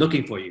that they're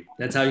looking for you.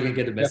 That's how you can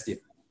get the best deal.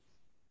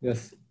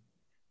 Yes.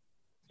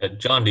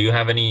 John, do you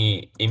have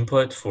any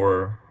input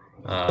for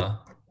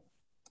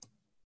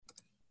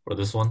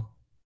this one?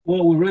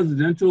 Well, with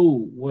residential,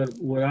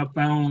 what I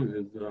found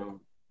is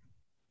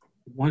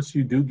once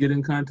you do get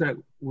in contact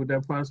with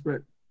that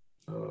prospect,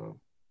 you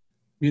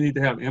need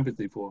to have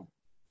empathy for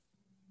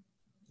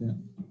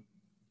them.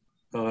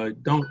 Yeah.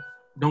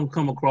 Don't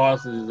come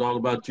across as it's all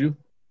about you,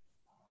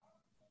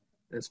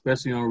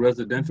 especially on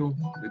residential,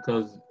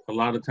 because a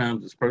lot of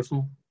times it's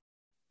personal.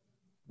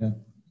 Yeah.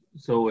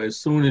 So as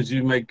soon as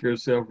you make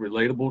yourself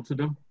relatable to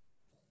them,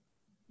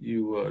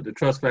 the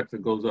trust factor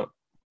goes up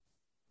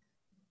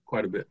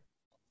quite a bit.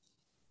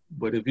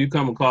 But if you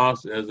come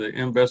across as an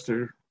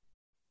investor,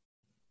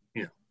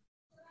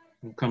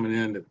 coming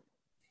in to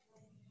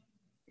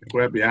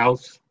grab your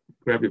house,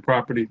 grab your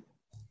property,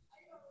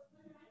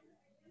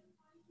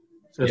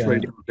 just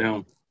right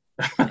down.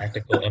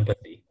 Practical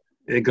empathy.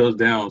 It goes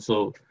down.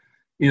 So,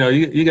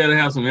 you got to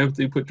have some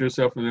empathy, put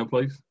yourself in their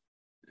place,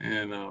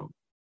 and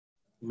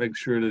make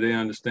sure that they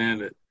understand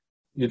that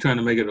you're trying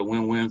to make it a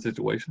win-win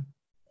situation.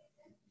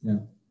 Yeah.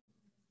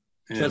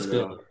 That's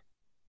good.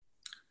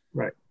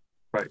 Right.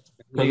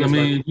 Because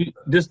if you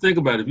just think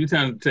about it, if you're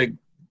trying to take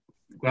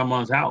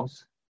grandma's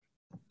house,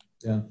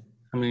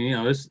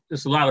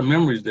 it's a lot of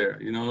memories there.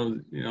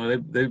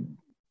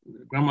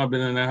 Grandma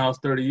been in that house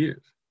 30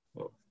 years,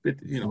 or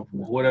 50,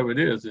 whatever it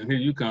is, and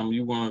here you come,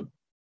 you want to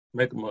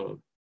make them a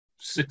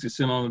 60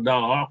 cent on the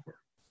dollar offer.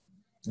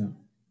 Yeah.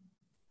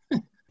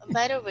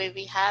 By the way,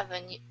 we have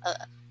a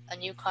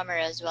newcomer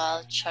as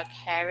well, Chuck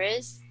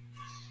Harris.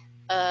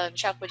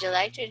 Chuck, would you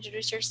like to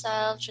introduce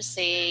yourself? Just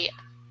say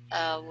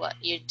what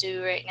you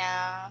do right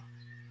now.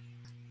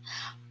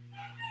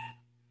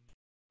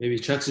 Maybe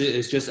Chuck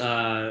is just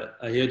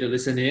here to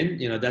listen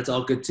in. That's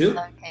all good too.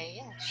 Okay,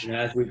 yeah, sure.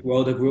 As we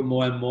grow the group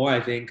more and more, I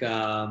think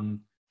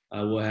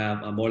we'll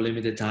have a more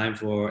limited time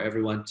for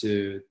everyone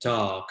to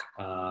talk.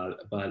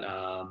 But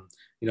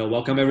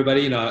welcome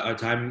everybody. Our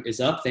time is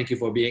up. Thank you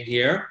for being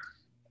here.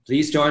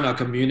 Please join our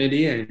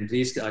community and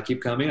please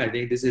keep coming. I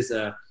think this is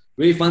a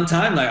really fun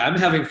time. Like, I'm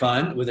having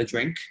fun with a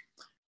drink.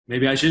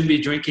 Maybe I shouldn't be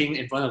drinking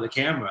in front of the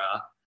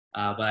camera,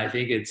 but I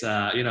think it's,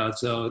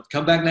 so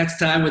come back next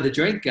time with a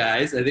drink,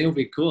 guys. I think it'll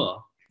be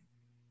cool.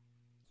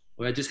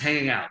 We're just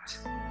hanging out.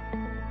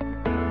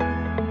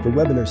 For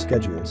webinar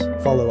schedules,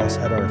 follow us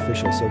at our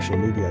official social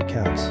media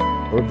accounts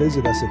or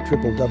visit us at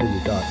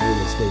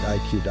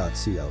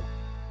www.realestateiq.co.